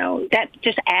 that, that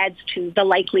just adds to the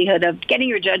likelihood of getting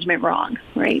your judgment wrong,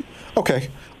 right? Okay.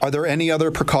 Are there any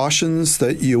other precautions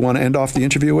that you want to end off the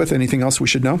interview with? Anything else we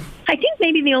should know? I think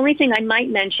maybe the only thing I might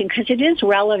mention, because it is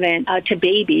relevant to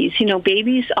babies,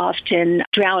 babies often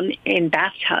drown in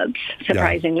bathtubs,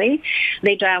 surprisingly. Yeah.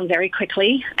 They drown very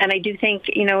quickly. And I do think,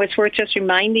 it's worth just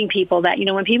reminding people that,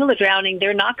 when people are drowning,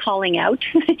 they're not calling out.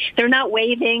 They're not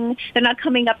waving. They're not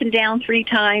coming up and down 3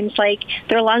 times. Like,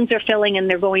 their lungs are filling and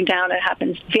they're going down. It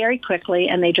happens very quickly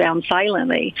and they drown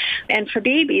silently. And for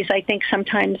babies, I think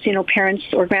sometimes, parents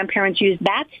or grandparents use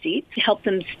bath seats to help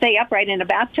them stay upright in a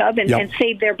bathtub and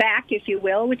save their back, if you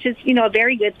will, which is, a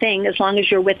very good thing as long as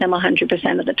you're with them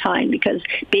 100% of the time, because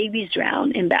babies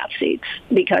drown in bath seats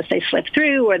because they slip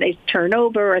through or they turn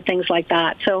over or things like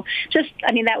that. So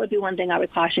that would be one thing I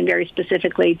would caution very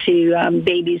specifically to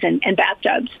babies and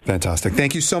bathtubs. Fantastic.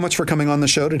 Thank you so much for coming on the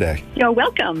show today. You're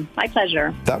welcome. My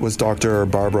pleasure. That was Dr.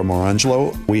 Barbarah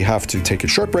Morrongiello. We have to take a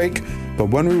short break, but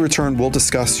when we return, we'll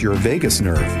discuss your vagus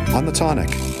nerve on the Tonic.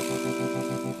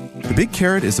 The Big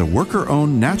Carrot is a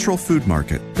worker-owned natural food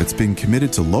market that's been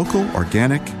committed to local,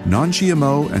 organic,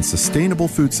 non-GMO, and sustainable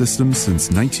food systems since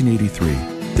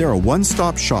 1983. They're a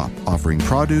one-stop shop offering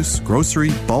produce,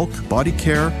 grocery, bulk, body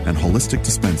care, and holistic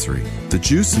dispensary. The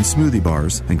juice and smoothie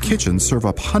bars and kitchens serve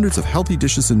up hundreds of healthy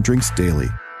dishes and drinks daily.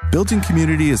 Building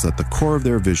community is at the core of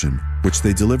their vision, which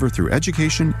they deliver through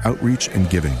education, outreach, and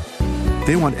giving.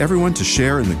 They want everyone to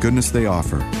share in the goodness they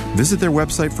offer. Visit their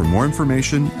website for more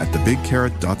information at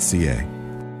thebigcarrot.ca.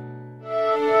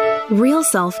 Real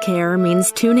self-care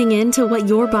means tuning in to what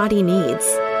your body needs.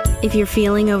 If you're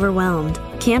feeling overwhelmed,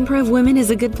 CanPrev Women is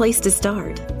a good place to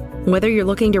start. Whether you're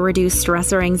looking to reduce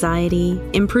stress or anxiety,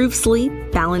 improve sleep,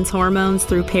 balance hormones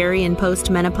through peri and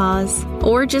post-menopause,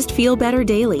 or just feel better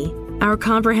daily, our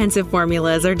comprehensive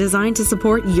formulas are designed to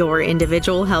support your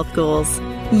individual health goals.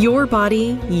 Your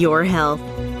body, your health.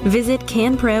 Visit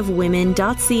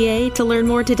canprevwomen.ca to learn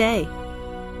more today.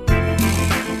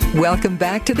 Welcome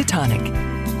back to The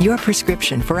Tonic, your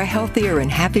prescription for a healthier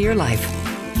and happier life.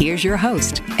 Here's your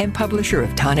host and publisher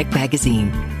of Tonic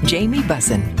Magazine, Jamie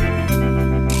Bussin.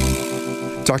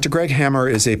 Dr. Greg Hammer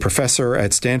is a professor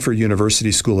at Stanford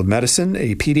University School of Medicine,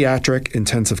 a pediatric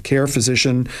intensive care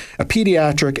physician, a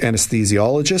pediatric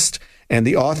anesthesiologist, and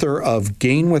the author of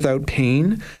Gain Without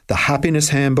Pain, The Happiness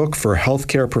Handbook for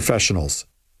Healthcare Professionals.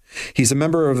 He's a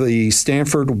member of the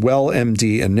Stanford Well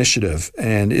MD Initiative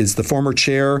and is the former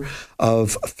chair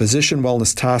of Physician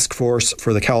Wellness Task Force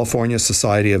for the California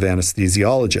Society of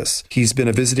Anesthesiologists. He's been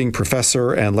a visiting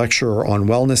professor and lecturer on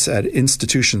wellness at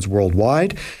institutions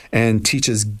worldwide and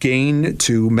teaches GAIN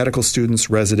to medical students,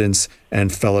 residents,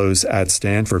 and fellows at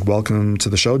Stanford. Welcome to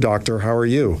the show, Doctor. How are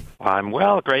you? I'm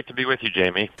well. Great to be with you,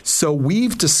 Jamie. So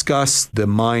we've discussed the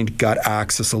mind-gut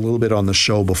axis a little bit on the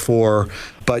show before,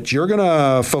 but you're going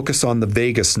to focus on the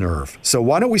vagus nerve. So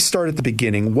why don't we start at the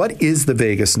beginning? What is the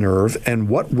vagus nerve, and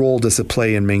what role does it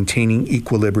play in maintaining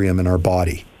equilibrium in our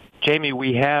body? Jamie,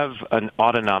 we have an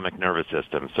autonomic nervous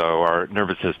system. So our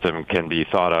nervous system can be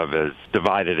thought of as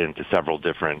divided into several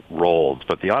different roles.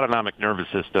 But the autonomic nervous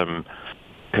system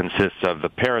consists of the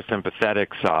parasympathetic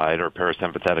side or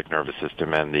parasympathetic nervous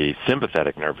system and the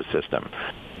sympathetic nervous system.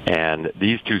 And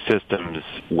these two systems,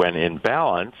 when in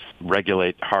balance,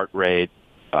 regulate heart rate,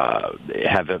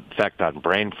 have an effect on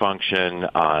brain function,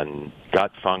 on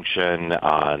gut function,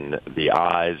 on the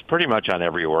eyes, pretty much on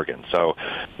every organ. So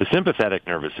the sympathetic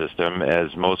nervous system,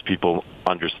 as most people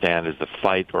understand, is the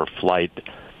fight or flight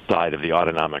side of the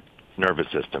autonomic nervous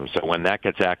system. So when that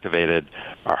gets activated,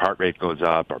 our heart rate goes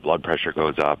up, our blood pressure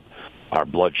goes up, our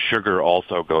blood sugar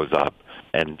also goes up,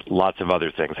 and lots of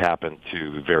other things happen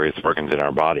to various organs in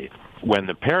our body. When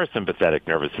the parasympathetic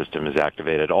nervous system is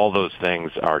activated, all those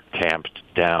things are tamped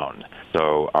down.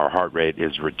 So our heart rate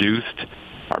is reduced,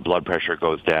 our blood pressure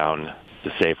goes down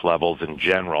to safe levels in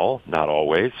general, not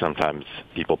always. Sometimes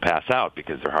people pass out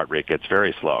because their heart rate gets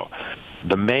very slow.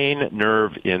 The main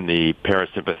nerve in the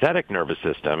parasympathetic nervous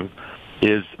system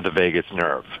is the vagus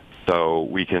nerve. So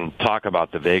we can talk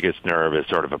about the vagus nerve as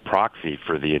sort of a proxy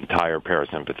for the entire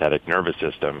parasympathetic nervous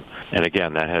system. And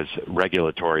again, that has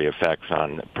regulatory effects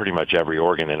on pretty much every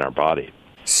organ in our body.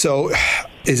 So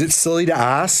is it silly to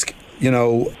ask,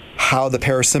 how the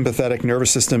parasympathetic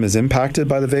nervous system is impacted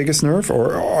by the vagus nerve?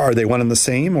 Or are they one and the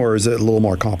same, or is it a little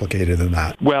more complicated than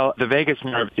that? Well, the vagus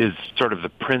nerve is sort of the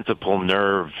principal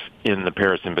nerve in the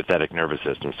parasympathetic nervous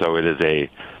system. So it is a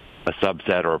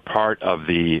subset or part of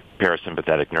the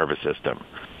parasympathetic nervous system.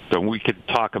 So we could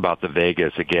talk about the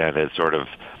vagus again as sort of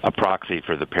a proxy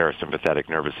for the parasympathetic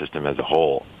nervous system as a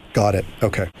whole. Got it.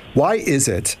 Okay. Why is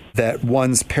it that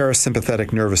one's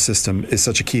parasympathetic nervous system is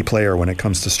such a key player when it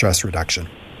comes to stress reduction?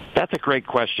 That's a great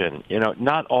question.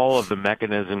 Not all of the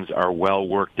mechanisms are well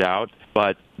worked out,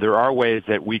 but there are ways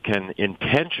that we can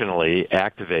intentionally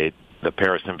activate the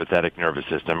parasympathetic nervous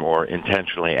system or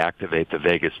intentionally activate the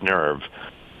vagus nerve.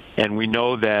 And we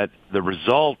know that the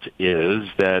result is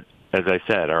that, as I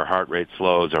said, our heart rate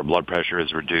slows, our blood pressure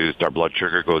is reduced, our blood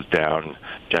sugar goes down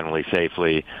generally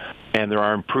safely, and there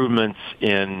are improvements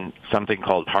in something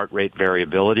called heart rate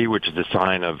variability, which is a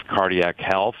sign of cardiac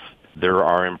health. There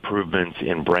are improvements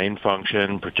in brain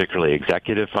function, particularly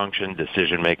executive function,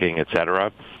 decision-making,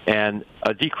 etc., and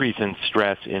a decrease in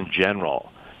stress in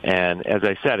general. And as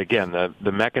I said, again,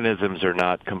 the mechanisms are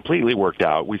not completely worked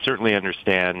out. We certainly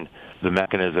understand the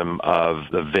mechanism of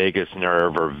the vagus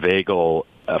nerve or vagal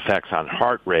effects on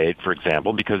heart rate, for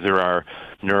example, because there are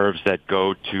nerves that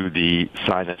go to the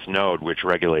sinus node, which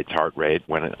regulates heart rate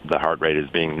when the heart rate is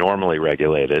being normally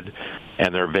regulated.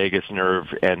 And there are vagus nerve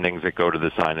endings that go to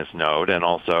the sinus node, and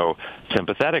also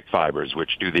sympathetic fibers,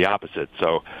 which do the opposite.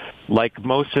 So like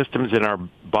most systems in our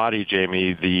body,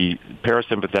 Jamie, the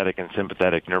parasympathetic and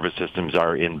sympathetic nervous systems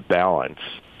are in balance.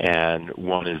 And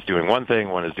one is doing one thing,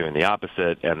 one is doing the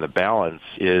opposite, and the balance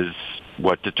is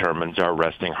what determines our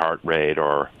resting heart rate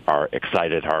or our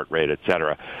excited heart rate,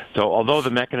 etc. So although the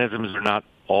mechanisms are not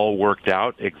all worked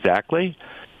out exactly,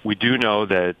 we do know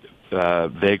that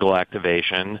vagal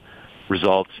activation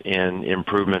results in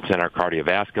improvements in our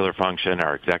cardiovascular function,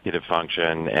 our executive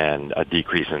function, and a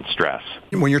decrease in stress.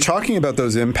 When you're talking about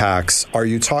those impacts, are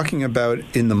you talking about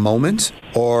in the moment,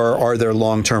 or are there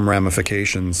long-term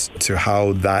ramifications to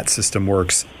how that system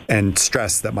works and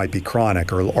stress that might be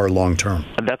chronic or long-term?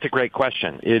 That's a great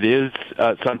question. It is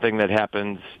something that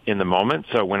happens in the moment.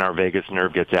 So when our vagus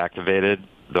nerve gets activated,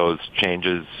 those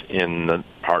changes in the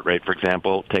heart rate, for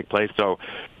example, take place. So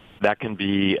that can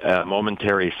be a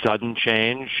momentary sudden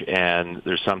change, and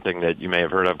there's something that you may have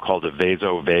heard of called a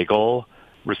vasovagal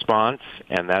response,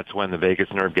 and that's when the vagus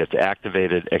nerve gets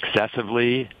activated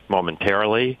excessively,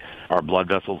 momentarily. Our blood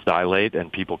vessels dilate,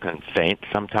 and people can faint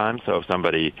sometimes. So if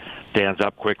somebody stands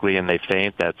up quickly and they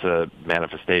faint, that's a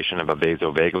manifestation of a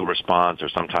vasovagal response. Or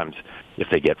sometimes if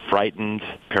they get frightened,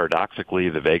 paradoxically,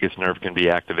 the vagus nerve can be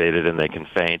activated and they can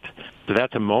faint. So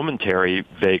that's a momentary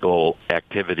vagal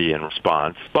activity and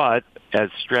response. But as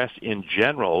stress in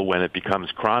general, when it becomes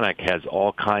chronic, has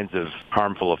all kinds of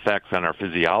harmful effects on our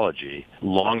physiology,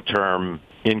 long-term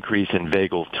increase in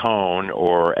vagal tone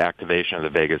or activation of the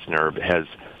vagus nerve has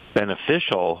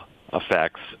beneficial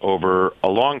effects over a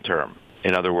long term.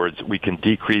 In other words, we can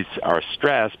decrease our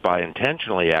stress by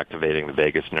intentionally activating the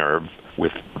vagus nerve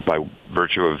by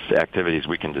virtue of activities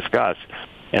we can discuss.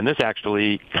 And this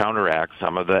actually counteracts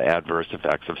some of the adverse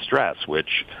effects of stress,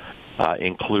 which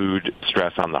include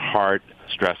stress on the heart,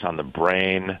 stress on the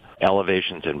brain,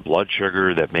 elevations in blood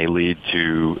sugar that may lead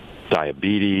to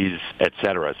diabetes,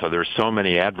 etc. So there's so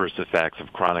many adverse effects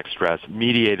of chronic stress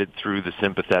mediated through the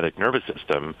sympathetic nervous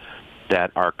system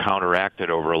that are counteracted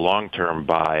over a long term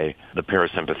by the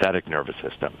parasympathetic nervous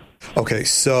system. Okay,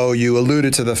 so you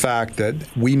alluded to the fact that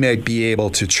we might be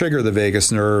able to trigger the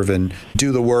vagus nerve and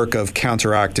do the work of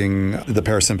counteracting the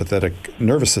parasympathetic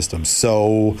nervous system.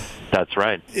 So that's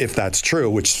right. If that's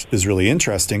true, which is really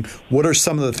interesting, what are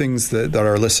some of the things that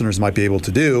our listeners might be able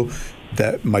to do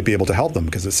that might be able to help them?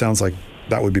 Because it sounds like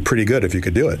that would be pretty good if you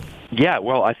could do it. Yeah,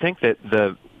 well, I think that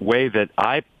the way that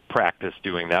I practice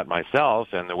doing that myself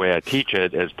and the way I teach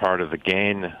it as part of the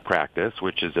GAIN practice,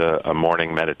 which is a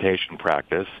morning meditation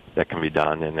practice that can be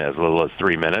done in as little as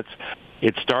 3 minutes.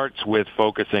 It starts with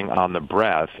focusing on the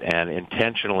breath and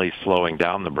intentionally slowing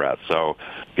down the breath. So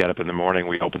get up in the morning,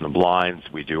 we open the blinds,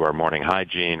 we do our morning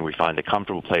hygiene, we find a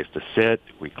comfortable place to sit,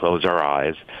 we close our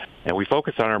eyes, and we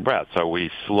focus on our breath. So we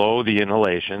slow the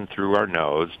inhalation through our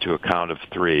nose to a count of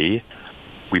 3.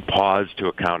 We pause to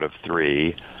a count of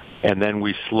 3. And then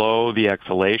we slow the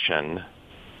exhalation,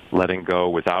 letting go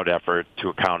without effort, to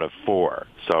a count of 4.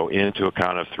 So into a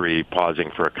count of 3,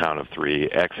 pausing for a count of 3,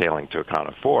 exhaling to a count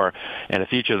of 4. And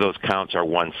if each of those counts are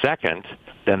 1 second,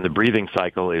 then the breathing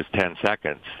cycle is 10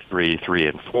 seconds, 3, 3,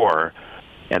 and 4.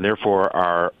 And therefore,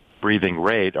 our breathing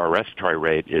rate, our respiratory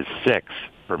rate, is 6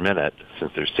 per minute,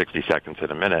 since there's 60 seconds in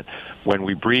a minute. When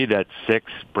we breathe at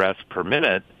 6 breaths per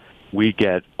minute, we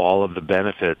get all of the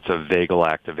benefits of vagal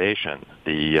activation,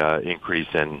 the increase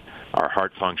in our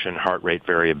heart function, heart rate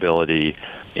variability,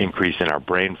 increase in our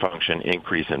brain function,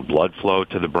 increase in blood flow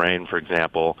to the brain, for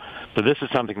example. So this is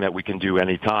something that we can do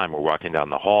anytime. We're walking down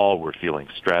the hall, we're feeling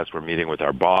stressed, we're meeting with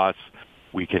our boss.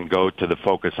 We can go to the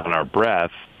focus on our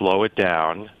breath, slow it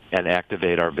down, and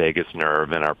activate our vagus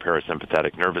nerve and our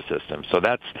parasympathetic nervous system. So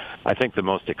that's, I think, the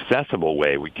most accessible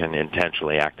way we can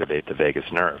intentionally activate the vagus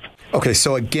nerve. Okay,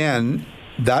 so again,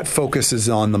 that focus is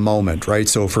on the moment, right?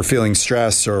 So if we're feeling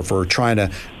stressed or if we're trying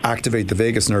to activate the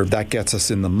vagus nerve, that gets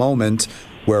us in the moment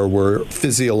where we're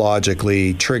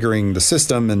physiologically triggering the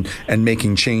system and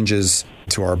making changes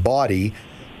to our body.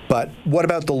 But what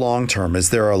about the long term?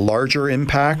 Is there a larger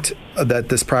impact that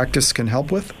this practice can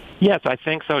help with? Yes, I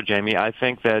think so, Jamie. I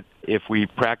think that if we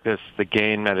practice the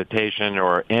GAIN meditation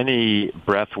or any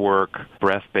breath work,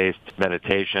 breath-based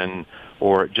meditation,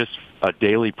 or just a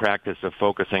daily practice of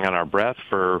focusing on our breath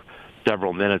for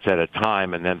several minutes at a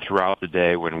time, and then throughout the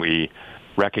day when we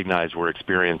recognize we're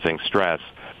experiencing stress,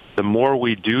 the more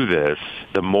we do this,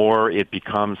 the more it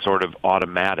becomes sort of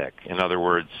automatic. In other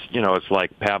words, it's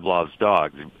like Pavlov's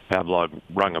dogs. Pavlov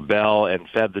rung a bell and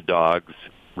fed the dogs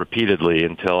repeatedly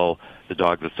until the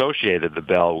dogs associated the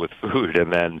bell with food,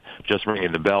 and then just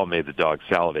ringing the bell made the dogs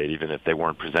salivate, even if they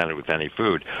weren't presented with any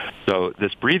food. So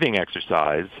this breathing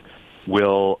exercise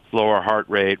will slow our heart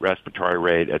rate, respiratory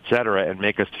rate, et cetera, and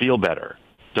make us feel better.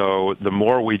 So the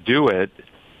more we do it,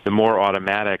 the more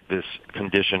automatic this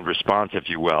conditioned response, if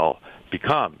you will,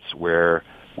 becomes, where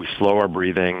we slow our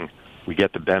breathing, we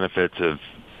get the benefits of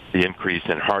the increase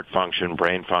in heart function,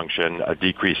 brain function, a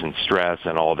decrease in stress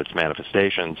and all of its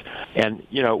manifestations. And,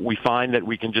 we find that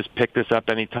we can just pick this up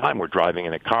any time. We're driving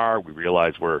in a car, we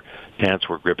realize we're tense,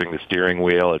 we're gripping the steering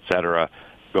wheel, et cetera.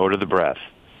 Go to the breath.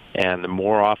 And the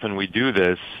more often we do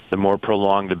this, the more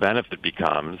prolonged the benefit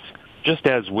becomes, just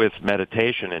as with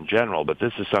meditation in general. But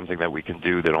this is something that we can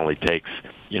do that only takes,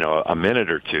 a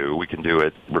minute or two. We can do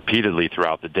it repeatedly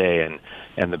throughout the day,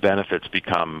 and the benefits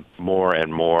become more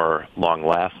and more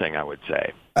long-lasting, I would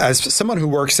say. As someone who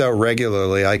works out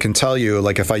regularly, I can tell you,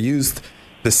 like, if I used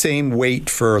the same weight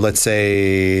for, let's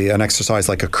say, an exercise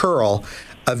like a curl,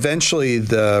 eventually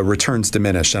the returns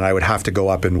diminish, and I would have to go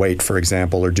up in weight, for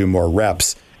example, or do more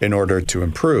reps in order to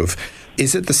improve.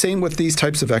 Is it the same with these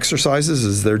types of exercises?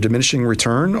 Is there diminishing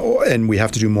return and we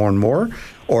have to do more and more?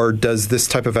 Or does this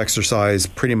type of exercise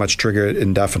pretty much trigger it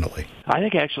indefinitely? I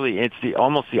think actually it's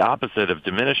almost the opposite of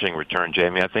diminishing return,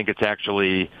 Jamie. I think it's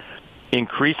actually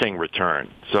increasing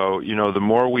return. So, the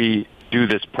more we do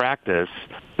this practice,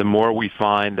 the more we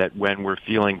find that when we're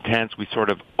feeling tense, we sort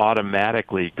of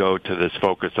automatically go to this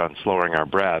focus on slowing our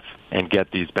breath and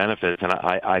get these benefits. And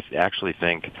I actually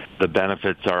think the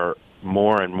benefits are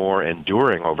more and more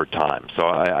enduring over time. So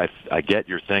I get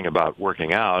your thing about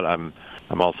working out. I'm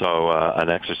also an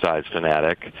exercise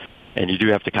fanatic, and you do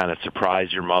have to kind of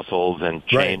surprise your muscles and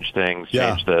change things,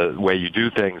 change the way you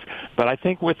do things. But I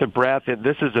think with the breath,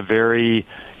 this is a very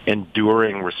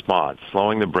enduring response,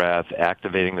 slowing the breath,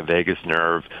 activating the vagus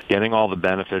nerve, getting all the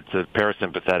benefits of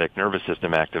parasympathetic nervous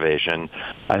system activation.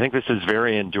 I think this is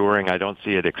very enduring. I don't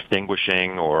see it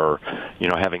extinguishing or,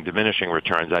 having diminishing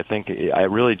returns. I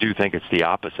really do think it's the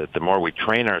opposite. The more we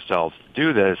train ourselves to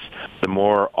do this, the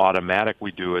more automatic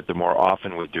we do it, the more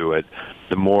often we do it,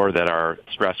 the more that our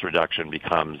stress reduction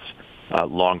becomes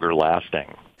longer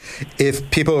lasting.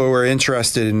 If people were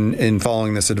interested in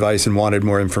following this advice and wanted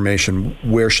more information,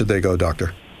 where should they go,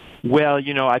 Doctor? Well,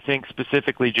 I think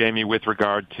specifically, Jamie, with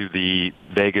regard to the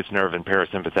vagus nerve and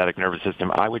parasympathetic nervous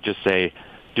system, I would just say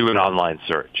do an online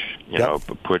search.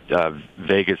 Put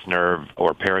vagus nerve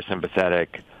or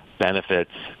parasympathetic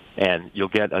benefits, and you'll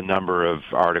get a number of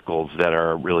articles that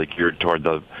are really geared toward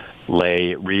the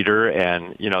lay reader.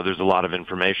 And, there's a lot of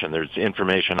information. There's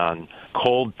information on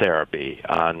cold therapy,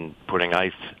 on putting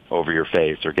ice over your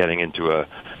face or getting into a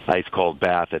ice-cold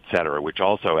bath, et cetera, which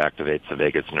also activates the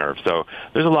vagus nerve. So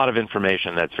there's a lot of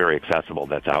information that's very accessible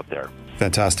that's out there.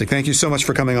 Fantastic. Thank you so much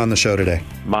for coming on the show today.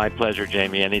 My pleasure,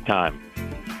 Jamie. Anytime.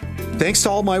 Thanks to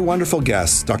all my wonderful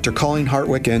guests, Dr. Colleen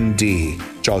Hartwick ND,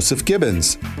 Joseph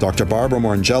Gibbons, Dr. Barbarah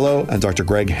Morrongiello, and Dr.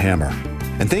 Greg Hammer.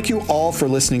 And thank you all for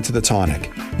listening to The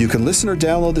Tonic. You can listen or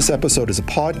download this episode as a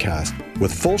podcast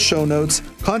with full show notes,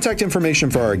 contact information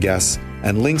for our guests,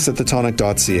 and links at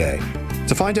thetonic.ca.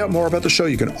 To find out more about the show,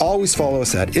 you can always follow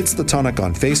us at It's The Tonic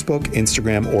on Facebook,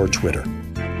 Instagram, or Twitter.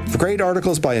 For great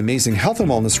articles by amazing health and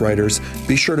wellness writers,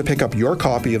 be sure to pick up your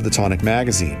copy of the Tonic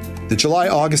Magazine. The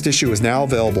July-August issue is now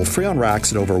available free on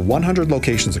racks at over 100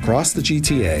 locations across the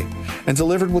GTA and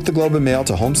delivered with the Globe and Mail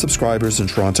to home subscribers in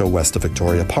Toronto west of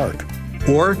Victoria Park.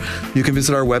 Or you can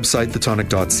visit our website,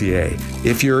 thetonic.ca.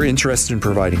 If you're interested in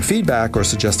providing feedback or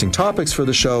suggesting topics for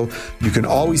the show, you can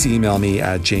always email me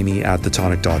at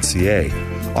jamie@thetonic.ca.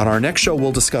 On our next show,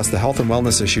 we'll discuss the health and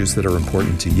wellness issues that are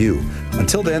important to you.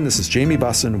 Until then, this is Jamie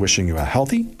Bussin wishing you a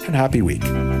healthy and happy week.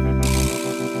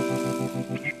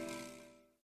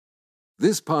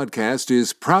 This podcast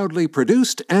is proudly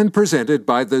produced and presented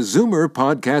by the Zoomer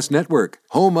Podcast Network,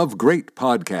 home of great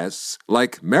podcasts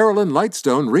like Marilyn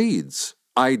Lightstone Reads,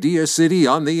 Idea City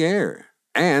on the Air,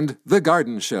 and The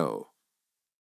Garden Show.